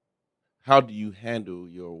do you handle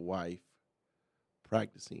your wife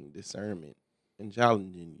practicing discernment and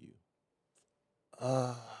challenging you?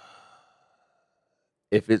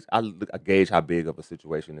 If it's, I gauge how big of a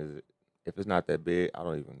situation is it. If it's not that big, I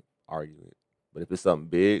don't even argue it. But if it's something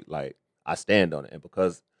big, like I stand on it, and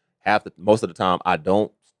because most of the time I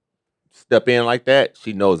don't step in like that,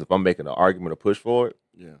 she knows if I'm making an argument or push for it.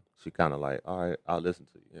 Yeah, she kind of like, all right, I'll listen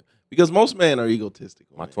to you. Yeah. Because most men are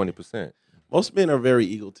egotistical. My 20%. Most men are very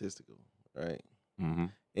egotistical, right? Mm-hmm.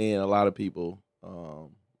 And a lot of people,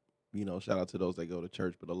 shout out to those that go to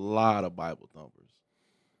church, but a lot of Bible thumpers.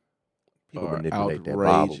 People manipulate that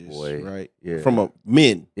Bible, boy. Right? Yeah. From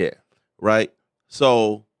men. Yeah. Right?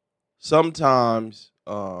 So sometimes,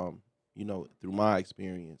 through my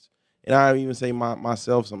experience, and I even say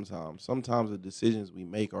myself sometimes the decisions we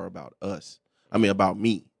make are about us. I mean, about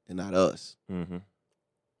me and not us. Mm-hmm.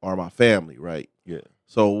 Or my family, right? Yeah.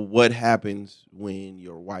 So what happens when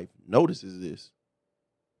your wife notices this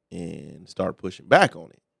and start pushing back on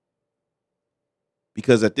it?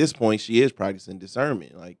 Because at this point, she is practicing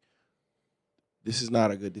discernment. Like, this is not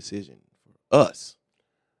a good decision for us.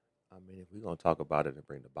 I mean, if we're going to talk about it and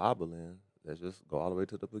bring the Bible in, let's just go all the way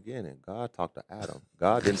to the beginning. God talked to Adam.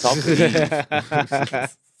 God didn't talk to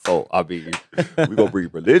Eve. So, I mean, we're going to bring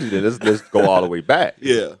religion and let's go all the way back.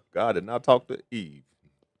 Yeah. God did not talk to Eve.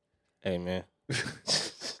 Hey, man.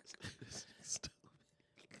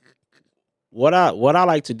 What I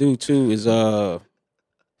like to do too is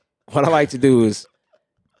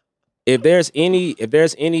if there's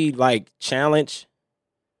any like challenge,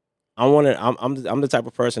 I'm the type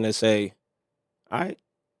of person that say, all right,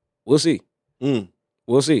 we'll see.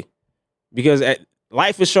 We'll see. Because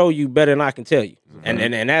life will show you better than I can tell you.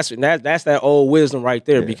 Mm-hmm. And that's that old wisdom right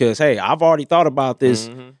there. Yeah. Because hey, I've already thought about this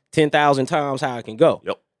 10,000 times how it can go.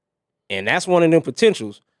 Yep. And that's one of them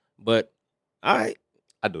potentials. But all right.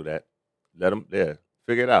 I do that. Let them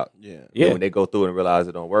figure it out. Yeah. When they go through and realize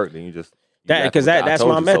it don't work, then you just because that's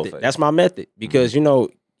my method. That's my method. Because a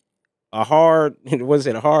hard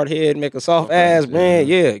head make a soft ass, man.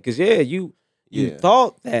 Yeah. Because you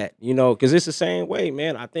thought that, because it's the same way,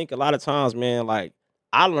 man. I think a lot of times, man, like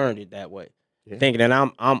I learned it that way, thinking that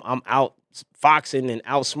I'm out foxing and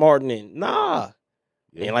outsmarting and nah.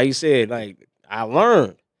 Yeah. And like you said, like I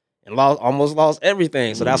learned and almost lost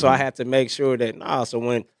everything. So that's why I had to make sure that nah. So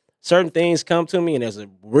when certain things come to me and there's a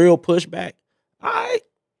real pushback,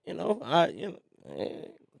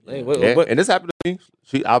 And this happened to me.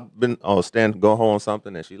 I've been go home on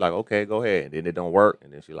something, and she's like, "Okay, go ahead." And then it don't work,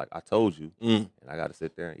 and then she's like, "I told you," and I got to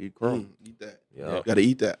sit there and eat crow. Eat that. Yeah, got to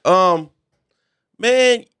eat that.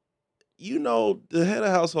 Man, the head of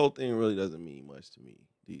household thing really doesn't mean much to me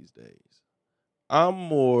these days. I'm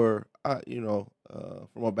more,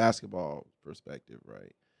 from a basketball perspective,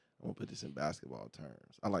 right? I'm gonna put this in basketball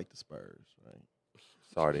terms. I like the Spurs, right?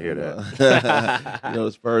 Sorry to hear that.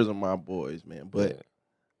 The Spurs are my boys, man. But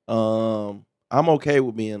I'm okay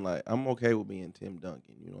with being Tim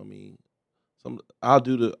Duncan. You know what I mean? I'll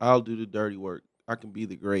do the dirty work. I can be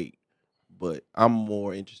the great, but I'm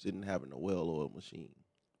more interested in having a well-oiled machine.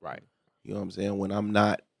 Right. You know what I'm saying? When I'm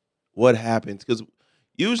not, what happens? Because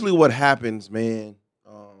usually what happens, man,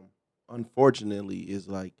 unfortunately, is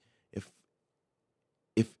like if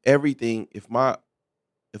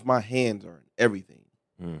my hands are in everything,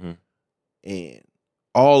 and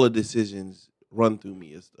all the decisions run through me,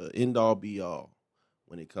 it's the end all be all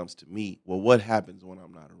when it comes to me. Well, what happens when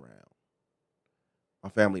I'm not around? My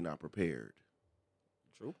family not prepared.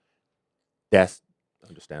 True. That's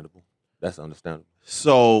understandable.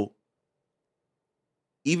 So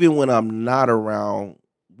even when I'm not around,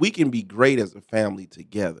 we can be great as a family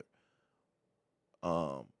together.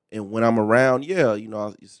 And when I'm around,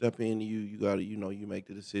 you step in, you gotta, you make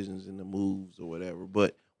the decisions and the moves or whatever.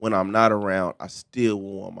 But when I'm not around, I still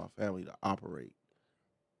want my family to operate.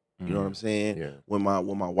 You know what I'm saying? Yeah. When my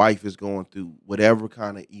wife is going through whatever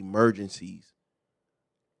kind of emergencies,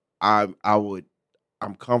 I'm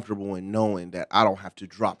comfortable in knowing that I don't have to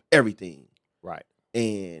drop everything. Right.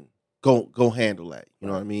 And go handle that. You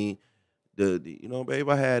know Right. what I mean? Babe,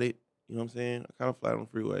 I had it. You know what I'm saying? I kind of flat on the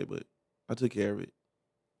freeway, but I took care of it.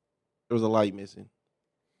 There was a light missing.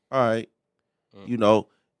 All right.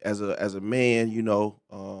 As a man,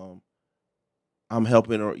 I'm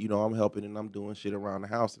helping and I'm doing shit around the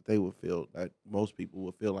house that most people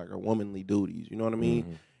would feel like are womanly duties. You know what I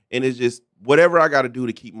mean? And it's just whatever I got to do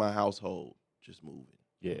to keep my household just moving.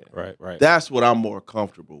 Yeah. Right. That's what I'm more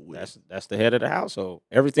comfortable with. That's the head of the household.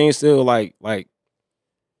 Everything's still like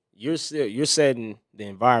you're setting the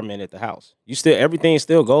environment at the house. Everything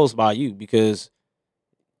still goes by you because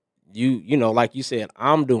like you said,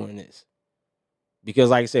 I'm doing this. Because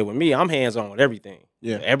like I said, with me, I'm hands on with everything.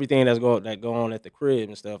 Yeah. Everything that go on at the crib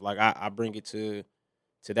and stuff. Like I bring it to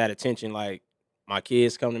that attention. Like my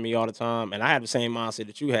kids come to me all the time, and I have the same mindset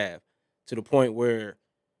that you have, to the point where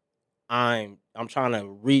I'm trying to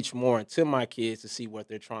reach more into my kids to see what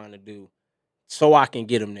they're trying to do, so I can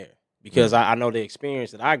get them there. Because I know the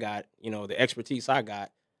experience that I got, the expertise I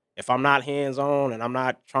got. If I'm not hands on and I'm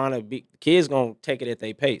not trying to be, the kids gonna take it at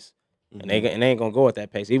their pace, and they ain't gonna go at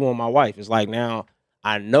that pace. Even with my wife, it's like now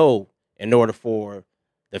I know in order for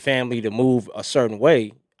the family to move a certain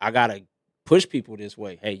way, I gotta push people this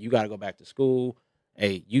way. Hey, you gotta go back to school.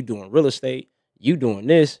 Hey, you doing real estate? You doing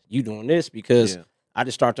this? Because I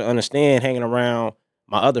just start to understand hanging around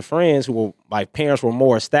my other friends my parents were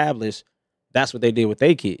more established. That's what they did with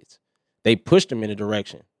their kids. They pushed them in a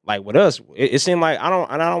direction. Like with us, it seemed like I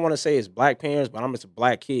don't want to say it's black parents, but I'm just a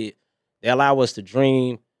black kid. They allow us to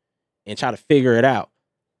dream and try to figure it out.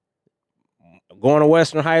 Going to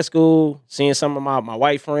Western High School, seeing some of my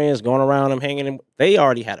white friends going around them, hanging them, they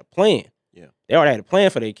already had a plan. Yeah. They already had a plan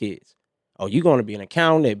for their kids. Oh, you're going to be an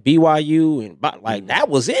accountant at BYU, and that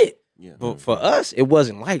was it. Yeah. But for us, it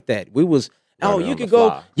wasn't like that. We was, you can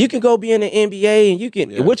go be in the NBA, and you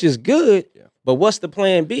can, which is good. Yeah. But what's the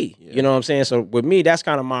plan B? Yeah. You know what I'm saying? So with me, that's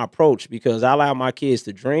kind of my approach, because I allow my kids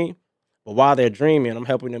to dream. But while they're dreaming, I'm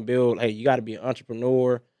helping them build. Hey, you got to be an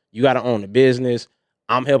entrepreneur. You got to own a business.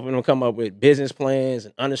 I'm helping them come up with business plans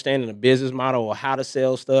and understanding the business model or how to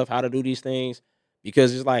sell stuff, how to do these things.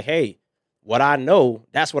 Because it's like, hey, what I know,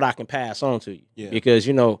 that's what I can pass on to you. Yeah. Because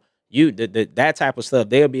that type of stuff,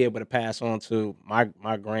 they'll be able to pass on to my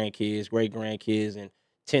grandkids, great grandkids, and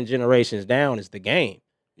 10 generations down is the game.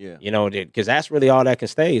 Yeah. Because that's really all that can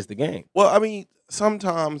stay is the game. Well, I mean,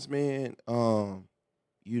 sometimes, man,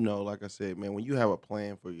 like I said, man, when you have a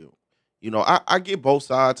plan for you, I get both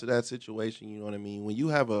sides of that situation. You know what I mean? When you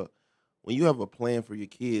have a plan for your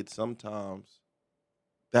kids, sometimes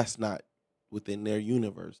that's not within their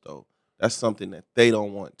universe, though. That's something that they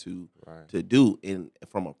don't want to do. And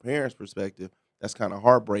from a parent's perspective, that's kind of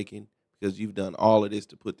heartbreaking, because you've done all of this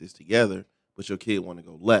to put this together, but your kid want to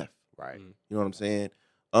go left. Right. You know what I'm saying?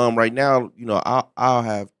 Right now, I'll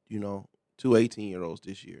have, 2 18-year-olds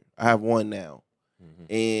this year. I have one now.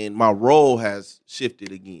 And my role has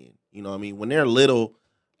shifted again. You know what I mean? When they're little,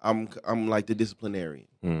 I'm like the disciplinarian,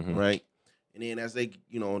 right? And then as they,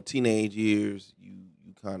 in teenage years, you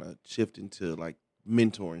kind of shift into like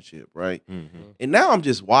mentorship, right? Mm-hmm. And now I'm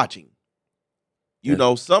just watching. You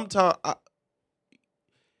know, sometimes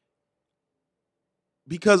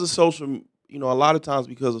because of social, you know, a lot of times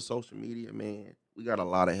because of social media, man, we got a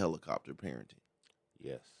lot of helicopter parenting.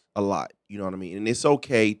 Yes. A lot. You know what I mean? And it's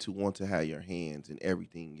okay to want to have your hands in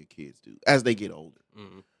everything your kids do as they get older.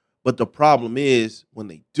 Mm-hmm. But the problem is when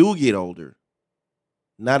they do get older,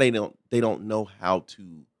 now they don't know how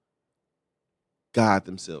to guide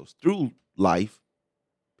themselves through life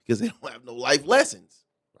because they don't have no life lessons.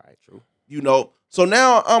 Right. True. You know, so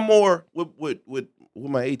now I'm more with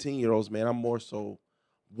my 18-year-olds, man. I'm more so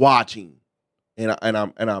watching, and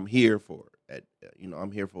I'm here for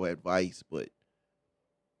I'm here for advice, but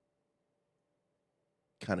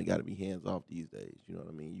kind of got to be hands off these days. You know what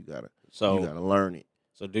I mean? You gotta learn it.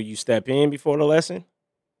 So do you step in before the lesson,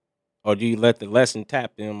 or do you let the lesson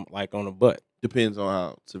tap them like on the butt? Depends on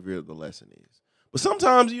how severe the lesson is. But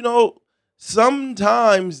sometimes,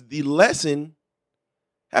 sometimes the lesson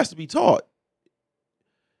has to be taught.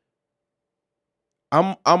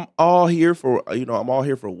 I'm all here for I'm all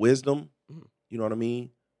here for wisdom. You know what I mean?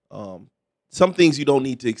 Some things you don't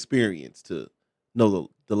need to experience to know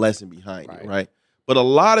the lesson behind it, right? But a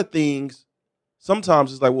lot of things,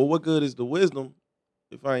 sometimes it's like, well, what good is the wisdom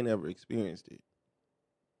if I ain't ever experienced it?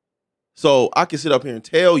 So I can sit up here and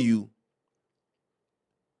tell you,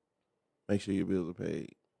 make sure your bills are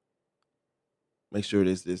paid. Make sure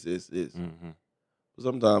this. Mm-hmm. But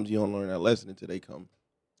sometimes you don't learn that lesson until they come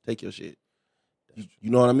take your shit. You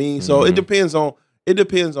know what I mean? So it depends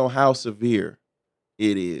on how severe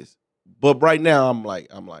it is. But right now I'm like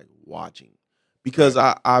watching because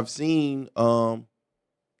I've seen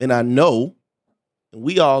and I know, and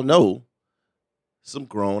we all know, some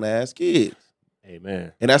grown ass kids.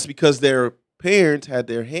 Amen. And that's because their parents had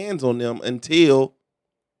their hands on them until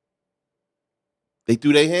they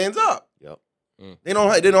threw their hands up. Yep. They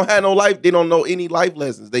don't have no life. They don't know any life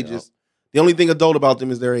lessons. They just, the only thing adult about them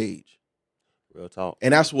is their age. Real talk.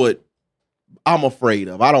 And that's what I'm afraid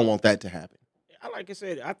of. I don't want that to happen. Like I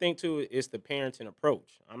said, I think too it's the parenting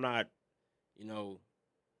approach. I'm not,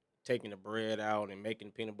 taking the bread out and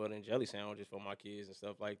making peanut butter and jelly sandwiches for my kids and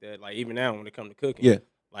stuff like that. Like even now when it comes to cooking, Yeah.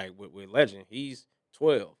 like with Legend, he's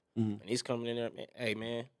 12 Mm-hmm. and he's coming in there. Hey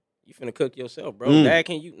man, you finna cook yourself, bro. Dad,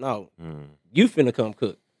 can you? No, you finna come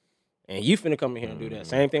cook, and you finna come in here and do that.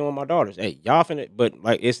 Same thing with my daughters. Hey, y'all finna, but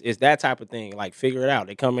like it's that type of thing. Like figure it out.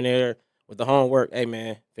 They come in there with the homework. Hey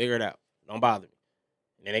man, figure it out. Don't bother me.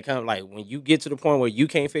 And then they come like when you get to the point where you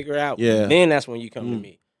can't figure it out, then that's when you come to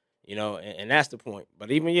me. And that's the point.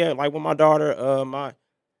 But even like with my daughter, my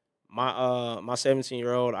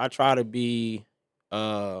 17-year-old, I try to be,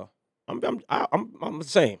 I'm the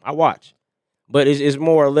same. I watch, but it's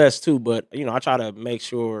more or less too. But I try to make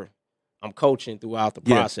sure I'm coaching throughout the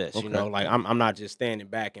process. Okay. Like I'm not just standing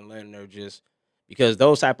back and letting her just because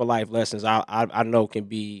those type of life lessons I know can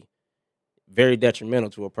be very detrimental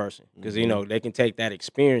to a person because they can take that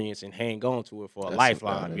experience and hang on to it for a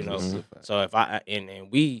lifeline. So if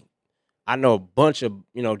I know a bunch of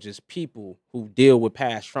just people who deal with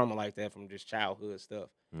past trauma like that from just childhood stuff.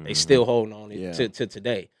 They still holding on to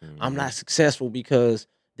today. I'm not successful because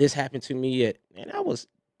this happened to me that was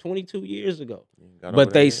 22 years ago.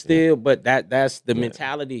 But they still, but that's the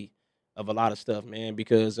mentality of a lot of stuff, man.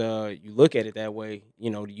 Because you look at it that way,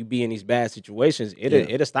 you be in these bad situations,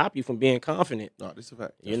 it'll stop you from being confident. No, this is a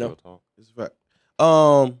fact. This is a fact.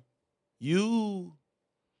 You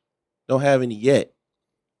don't have any yet.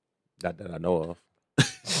 Not that I know of.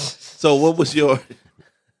 So what was your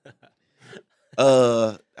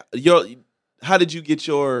how did you get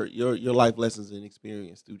your life lessons and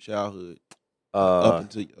experience through childhood up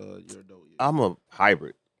until your adult years? I'm a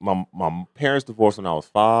hybrid. My parents divorced when I was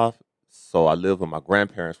 5, so I lived with my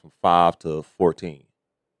grandparents from 5 to 14.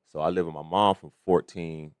 So I lived with my mom from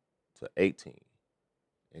 14 to 18.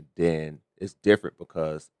 And then it's different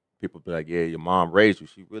because people be like, yeah, your mom raised you.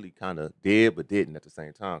 She really kind of did, but didn't at the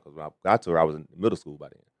same time. Because when I got to her, I was in middle school by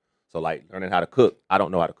then. So, like, learning how to cook, I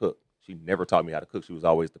don't know how to cook. She never taught me how to cook. She was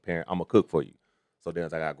always the parent, I'm going to cook for you. So then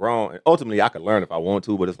as I got grown, and ultimately I could learn if I want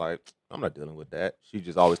to, but it's like, I'm not dealing with that. She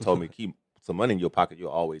just always told me, keep some money in your pocket, you'll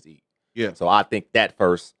always eat. Yeah. So I think that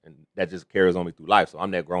first, and that just carries on me through life. So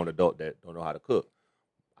I'm that grown adult that don't know how to cook.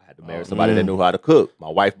 I had to marry somebody that knew how to cook. My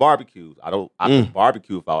wife barbecues. I could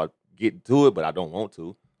barbecue if I would get to it, but I don't want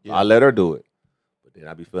to. So I let her do it. But then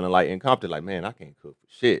I be feeling like incompetent, like, man, I can't cook for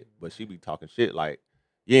shit. But she be talking shit like,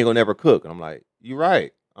 you ain't gonna never cook. And I'm like, you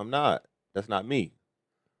right. I'm not. That's not me.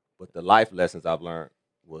 But the life lessons I've learned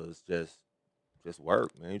was just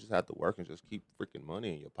work, man. You just have to work and just keep freaking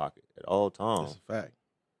money in your pocket at all times. That's a fact.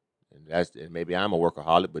 And maybe I'm a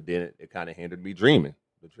workaholic, but then it kind of hindered me dreaming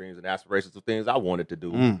the dreams and aspirations of things I wanted to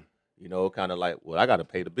do. You know, kind of like, well, I got to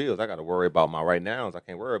pay the bills. I got to worry about my right nows. I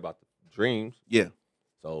can't worry about the dreams. Yeah.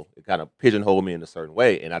 So it kind of pigeonholed me in a certain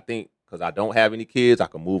way. And I think because I don't have any kids, I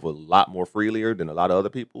can move a lot more freelier than a lot of other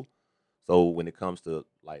people. So when it comes to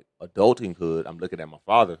like adultinghood, I'm looking at my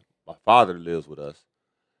father. My father lives with us.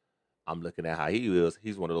 I'm looking at how he is.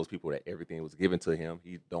 He's one of those people that everything was given to him.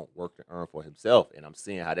 He don't work to earn for himself. And I'm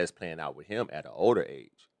seeing how that's playing out with him at an older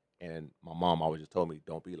age. And my mom always just told me,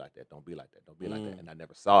 don't be like that. Don't be like that. Don't be like that. And I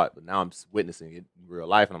never saw it. But now I'm witnessing it in real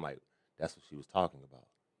life. And I'm like, that's what she was talking about.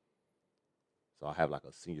 So I have like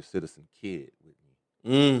a senior citizen kid with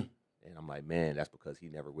me. And I'm like, man, that's because he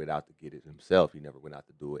never went out to get it himself. He never went out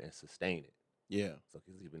to do it and sustain it. Yeah. So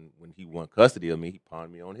because even when he won custody of me, he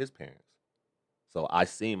pawned me on his parents. So I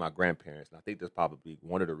seen my grandparents, and I think that's probably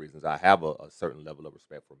one of the reasons I have a certain level of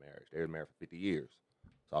respect for marriage. They were married for 50 years.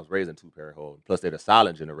 So I was raised in two-parent home. Plus, they're the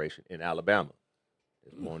silent generation in Alabama.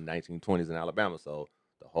 They was born in the 1920s in Alabama. So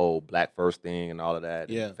the whole black first thing and all of that,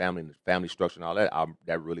 and family structure and all that,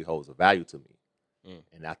 that really holds a value to me.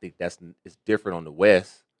 And I think it's different on the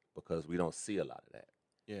West because we don't see a lot of that.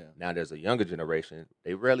 Yeah. Now there's a younger generation.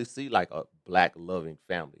 They rarely see like a black loving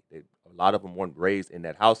family. A lot of them weren't raised in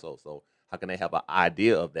that household. So how can they have an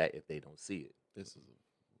idea of that if they don't see it? This is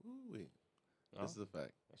a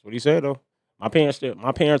fact. That's what he said though. My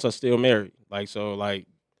parents are still married. Like so, like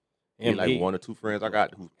one or two friends I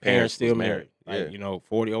got whose parents still married. Yeah. Like,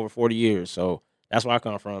 40 years. So that's where I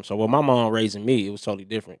come from. So with my mom raising me, it was totally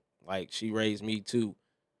different. Like she raised me to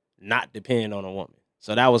not depend on a woman.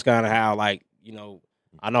 So that was kind of how, like,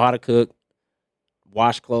 I know how to cook,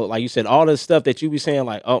 wash clothes. Like you said, all this stuff that you be saying,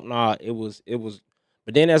 like, oh nah, it was.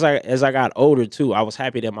 But then as I got older too, I was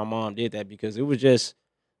happy that my mom did that because it was just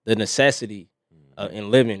the necessity in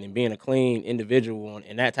living and being a clean individual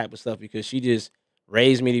and that type of stuff. Because she just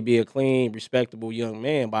raised me to be a clean, respectable young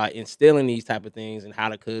man by instilling these type of things and how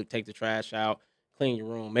to cook, take the trash out, clean your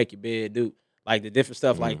room, make your bed, do like the different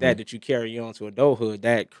stuff like that you carry on to adulthood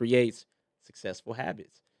that creates successful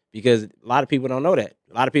habits. Because a lot of people don't know that.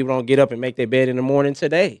 A lot of people don't get up and make their bed in the morning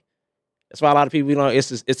today. That's why a lot of people don't. It's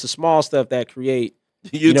the small stuff that create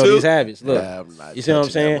these habits. Look, you see what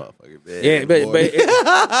I'm saying? Yeah,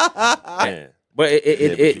 but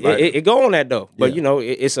it go on that though. But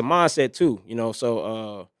it's a mindset too.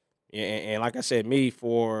 So and like I said,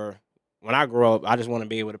 for when I grow up, I just want to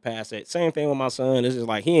be able to pass that. Same thing with my son. It's just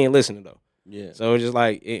like he ain't listening though. Yeah. So it's just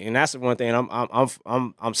like, and that's the one thing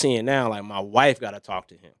I'm seeing now. Like my wife got to talk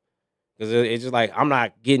to him because it's just like I'm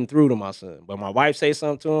not getting through to my son. But my wife say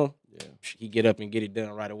something to him, he get up and get it done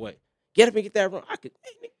right away. Get up and get that room.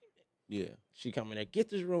 Yeah. She come in there, get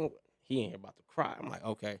this room. He ain't about to cry. I'm like,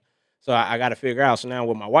 okay. So I got to figure out. So now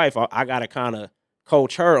with my wife, I got to kind of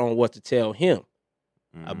coach her on what to tell him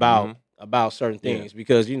about certain things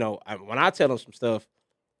because when I tell him some stuff,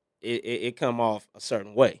 it come off a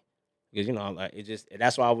certain way. Because like it just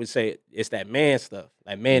that's why I would say it's that man stuff,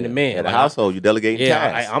 like man to man. In the household, you delegate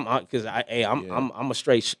tasks. I'm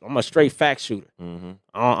a straight fact shooter.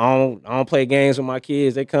 I don't play games with my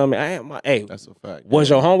kids. They come in. That's a fact. Was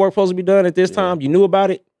your homework supposed to be done at this time? You knew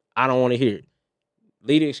about it. I don't want to hear it.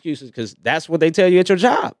 Leave the excuses because that's what they tell you at your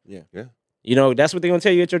job. Yeah. That's what they're gonna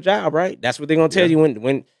tell you at your job, right? That's what they're gonna tell you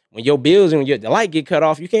when your bills and when the light get cut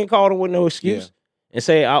off. You can't call them with no excuse and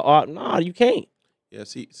say, "No, you can't." Yeah,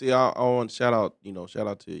 see, I want to shout out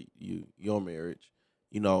to you, your marriage,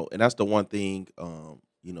 and that's the one thing,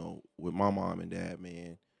 with my mom and dad,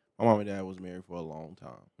 man. My mom and dad was married for a long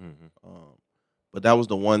time, but that was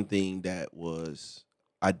the one thing that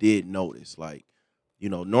I did notice, like,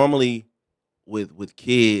 normally with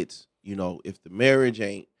kids, if the marriage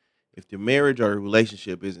or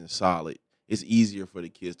relationship isn't solid, it's easier for the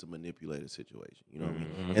kids to manipulate a situation, you know what I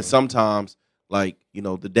mean? And sometimes, like,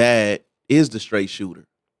 the dad is the straight shooter.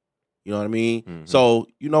 You know what I mean? So,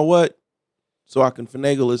 you know what? So I can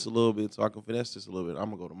finagle this a little bit, so I can finesse this a little bit,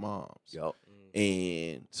 I'm going to go to mom's. Yep.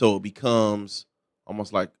 And so it becomes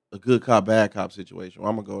almost like a good cop, bad cop situation where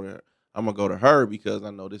I'm going to go to her because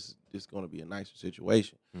I know this is going to be a nicer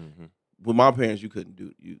situation. With my parents, we couldn't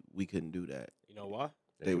do that. You know why?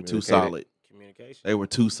 They were too solid. Communication. They were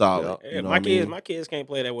too solid. Yeah, my kids can't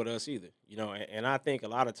play that with us either. And I think a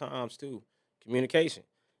lot of times too, communication.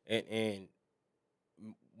 And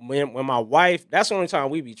when my wife, that's the only time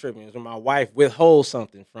we be tripping is when my wife withholds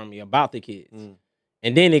something from me about the kids, and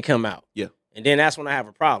then they come out. Yeah, and then that's when I have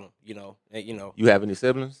a problem. You have any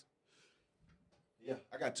siblings? Yeah,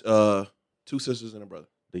 I got 2 sisters and a brother.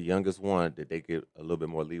 The youngest one, did they get a little bit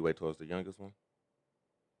more leeway towards the youngest one,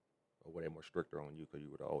 or were they more stricter on you because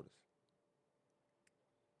you were the oldest?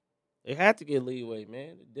 They had to get leeway,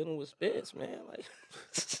 man. They're dealing with Spence, man. Like,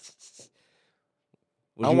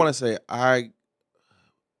 I want to say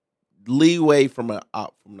leeway from the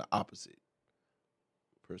opposite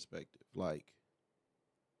perspective. Like,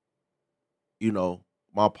 you know,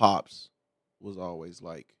 my pops was always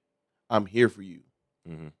like, "I'm here for you."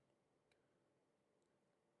 Mm-hmm.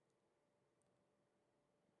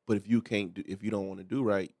 But if you don't want to do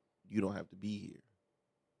right, you don't have to be here.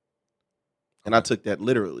 And I took that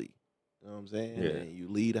literally. You know what I'm saying? Yeah. And you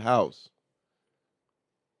leave the house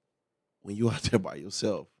when you out there by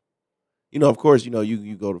yourself. You know, of course, you know,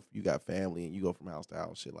 you got family and you go from house to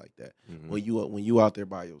house, shit like that. Mm-hmm. When you out there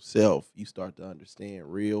by yourself, you start to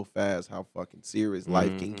understand real fast how fucking serious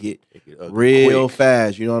life can get real quick.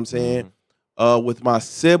 fast. You know what I'm saying? With my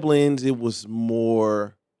siblings, it was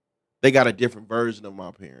more. They got a different version of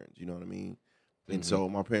my parents. You know what I mean? And so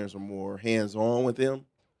my parents were more hands on with them,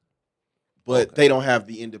 but they don't have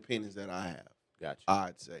the independence that I have. Gotcha.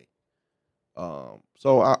 I'd say.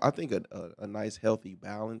 So I think a nice healthy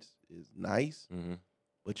balance is nice,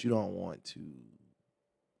 but you don't want to.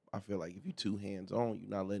 I feel like if you're too hands on, you're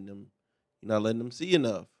not letting them see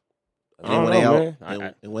enough. And when they out,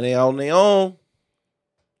 and when they out on their own,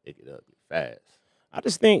 it get ugly fast. I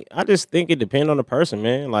just think it depends on the person,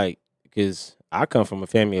 man. Like, because I come from a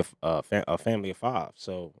family of a family of 5,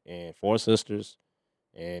 so and 4 sisters,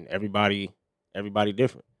 and everybody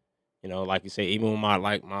different. You know, like you say, even with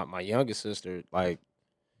my youngest sister, like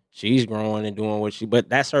she's growing and doing what but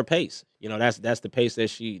that's her pace. You know, that's the pace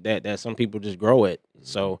that some people just grow at.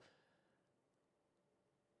 So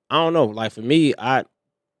I don't know. Like for me,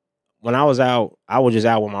 when I was out, I was just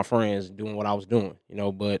out with my friends doing what I was doing. You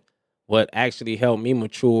know, but what actually helped me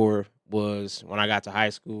mature was when I got to high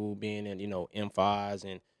school, being in M5s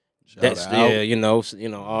and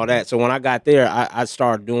all that. So when I got there, I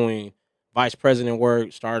started doing vice president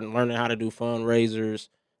work, started learning how to do fundraisers,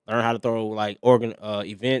 learn how to throw like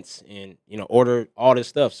events and order all this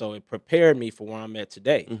stuff. So it prepared me for where I'm at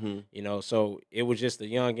today. You know, so it was just a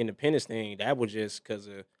young independence thing. That was just because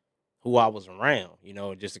of who I was around. You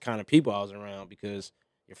know, just the kind of people I was around, because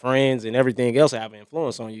your friends and everything else have an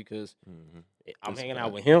influence on you. Because I'm hanging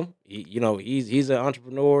out with him. He's an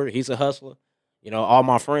entrepreneur. He's a hustler. You know, all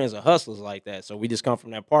my friends are hustlers like that. So we just come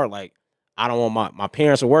from that part. Like, I don't want my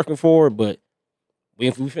parents are working for it, but we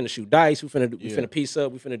finna shoot dice. We finna piece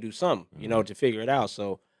up. We finna do something, to figure it out.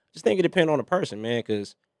 So just think it depends on the person, man,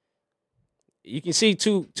 because you can see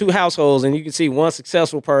two households and you can see one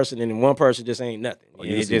successful person and then one person just ain't nothing. Or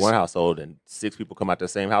you can see one household and 6 people come out the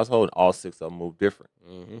same household and all 6 of them move different.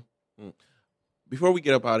 Before we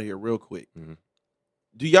get up out of here real quick,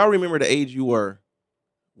 do y'all remember the age you were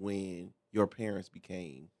when your parents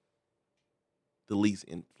became the least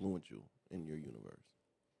influential in your universe?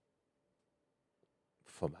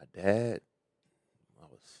 For my dad, I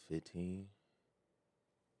was 15.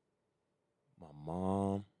 My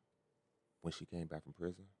mom, when she came back from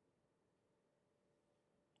prison.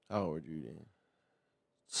 How old were you then?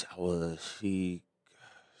 She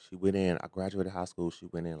went in, I graduated high school, she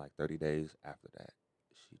went in like 30 days after that.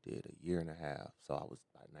 She did a year and a half. So I was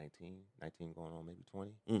like 19 going on maybe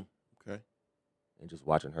 20. Okay. And just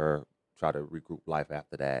watching her try to regroup life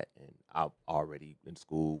after that. And I'm already in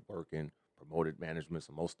school, working, promoted management,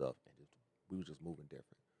 some more stuff. And we were just moving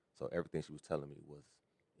different. So everything she was telling me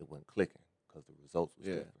it wasn't clicking because the results was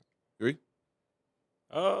different. Agree?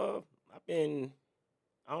 I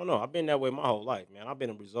don't know. I've been that way my whole life, man. I've been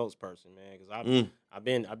a results person, man, because I've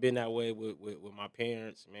been that way with my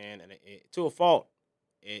parents, man, and to a fault.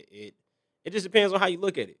 It just depends on how you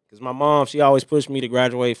look at it. Because my mom, she always pushed me to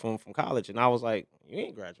graduate from college, and I was like, you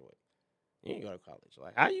ain't graduate, you ain't go to college.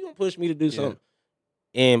 Like, how you gonna push me to do something?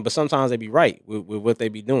 But sometimes they be right with what they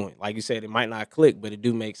be doing. Like you said, it might not click, but it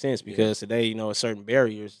do make sense because today, certain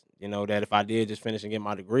barriers, that if I did just finish and get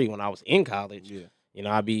my degree when I was in college,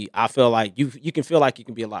 I feel like you can feel like you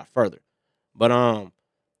can be a lot further. But I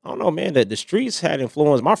don't know, man, that the streets had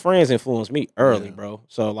influence. My friends influenced me early, bro.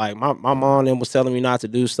 So like my mom then was telling me not to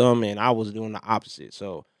do something and I was doing the opposite.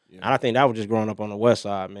 So I think that was just growing up on the west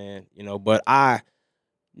side, man. But I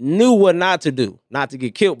knew what not to do, not to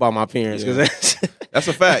get killed by my parents, because that's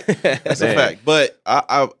a fact. That's a fact. But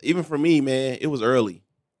I even for me, man, it was early.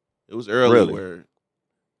 It was early where,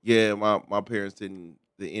 my parents didn't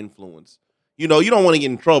the influence. You don't want to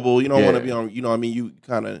get in trouble. You don't want to be on. You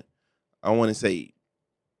kind of, I want to say,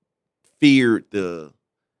 feared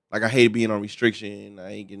like I hated being on restriction.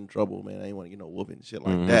 I ain't getting in trouble, man. I ain't want to get no whooping and shit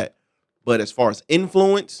like that. But as far as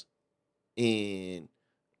influence and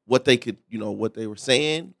what they could, what they were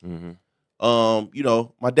saying.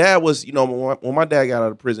 My dad was, when my dad got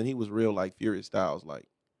out of prison, he was real like Furious Styles, like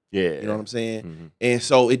Yeah. You know what I'm saying? Mm-hmm. And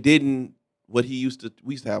so it didn't. We used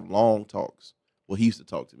to have long talks. Well, he used to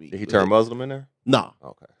talk to me. Did he turn Muslim in there? Nah.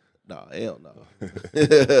 Okay. Nah, hell no.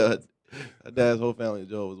 Dad's whole family,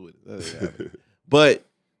 Joe, was with it. But,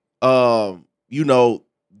 you know,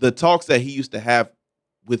 the talks that he used to have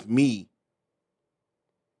with me,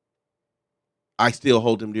 I still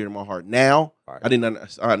hold them dear to my heart. Now, right. I didn't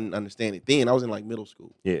understand it then. I was in like middle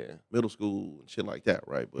school. Yeah. Middle school and shit like that,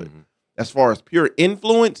 right? But as far as pure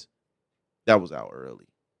influence, that was out early.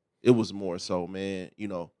 It was more so, man, you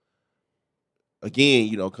know, again,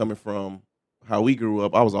 you know, coming from how we grew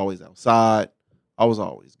up, I was always outside. I was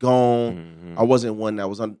always gone. Mm-hmm. I wasn't one that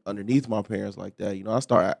was underneath my parents like that. You know, I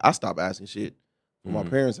stopped asking shit from my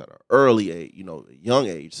parents at an early age, you know, a young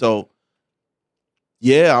age. So,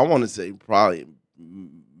 yeah, I want to say probably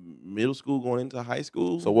middle school going into high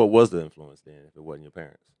school. So what was the influence then if it wasn't your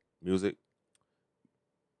parents?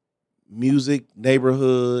 Music,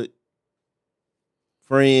 neighborhood,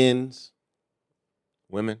 friends.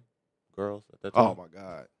 Women, girls at that time? Oh, my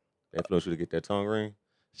God. They influenced you to get that tongue ring?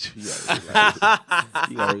 You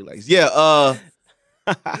gotta relax. Yeah,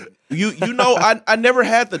 you know, I never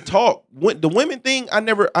had to talk. The women thing,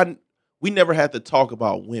 we never had to talk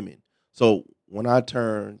about women. So when I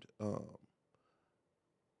turned,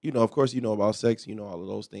 you know, of course, you know about sex, you know all of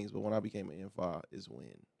those things. But when I became an N5 is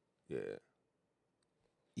when, yeah.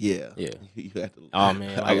 You have to. Oh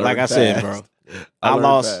man, like I said, bro, I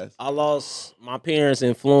lost my parents'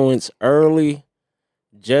 influence early.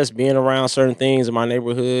 Just being around certain things in my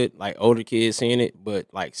neighborhood, like older kids seeing it, but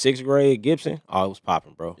like 6th grade Gibson, it was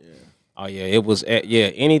popping, bro. Yeah. Oh yeah, it was.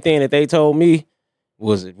 Anything that they told me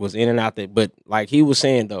was in and out there. But like he was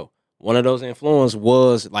saying though, one of those influences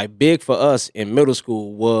was like big for us in middle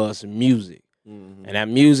school was music, and that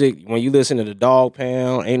music when you listen to the Dog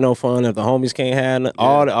Pound, Ain't No Fun If the Homies Can't Have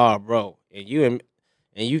all bro, and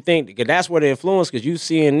you think cause that's where the influence because you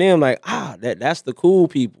seeing them like that's the cool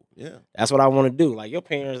people. Yeah, that's what I want to do. Like your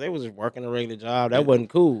parents, they was just working a regular job. That wasn't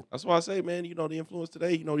cool. That's why I say, man, you know the influence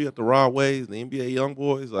today. You know you have the Rod Waves, the NBA young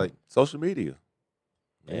boys, like social media.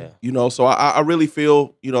 Yeah, you know. So I really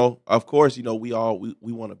feel, you know, of course, you know, we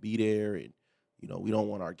want to be there, and you know, we don't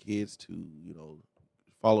want our kids to, you know,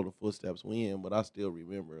 follow the footsteps we in. But I still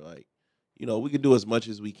remember, like, you know, we could do as much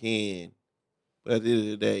as we can, but at the end of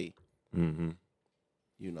the day,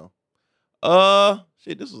 you know.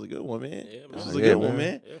 Shit, this was a good one, man. Yeah, this was a good one,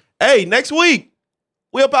 man. Yeah. Hey, next week,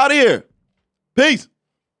 we up out here. Peace.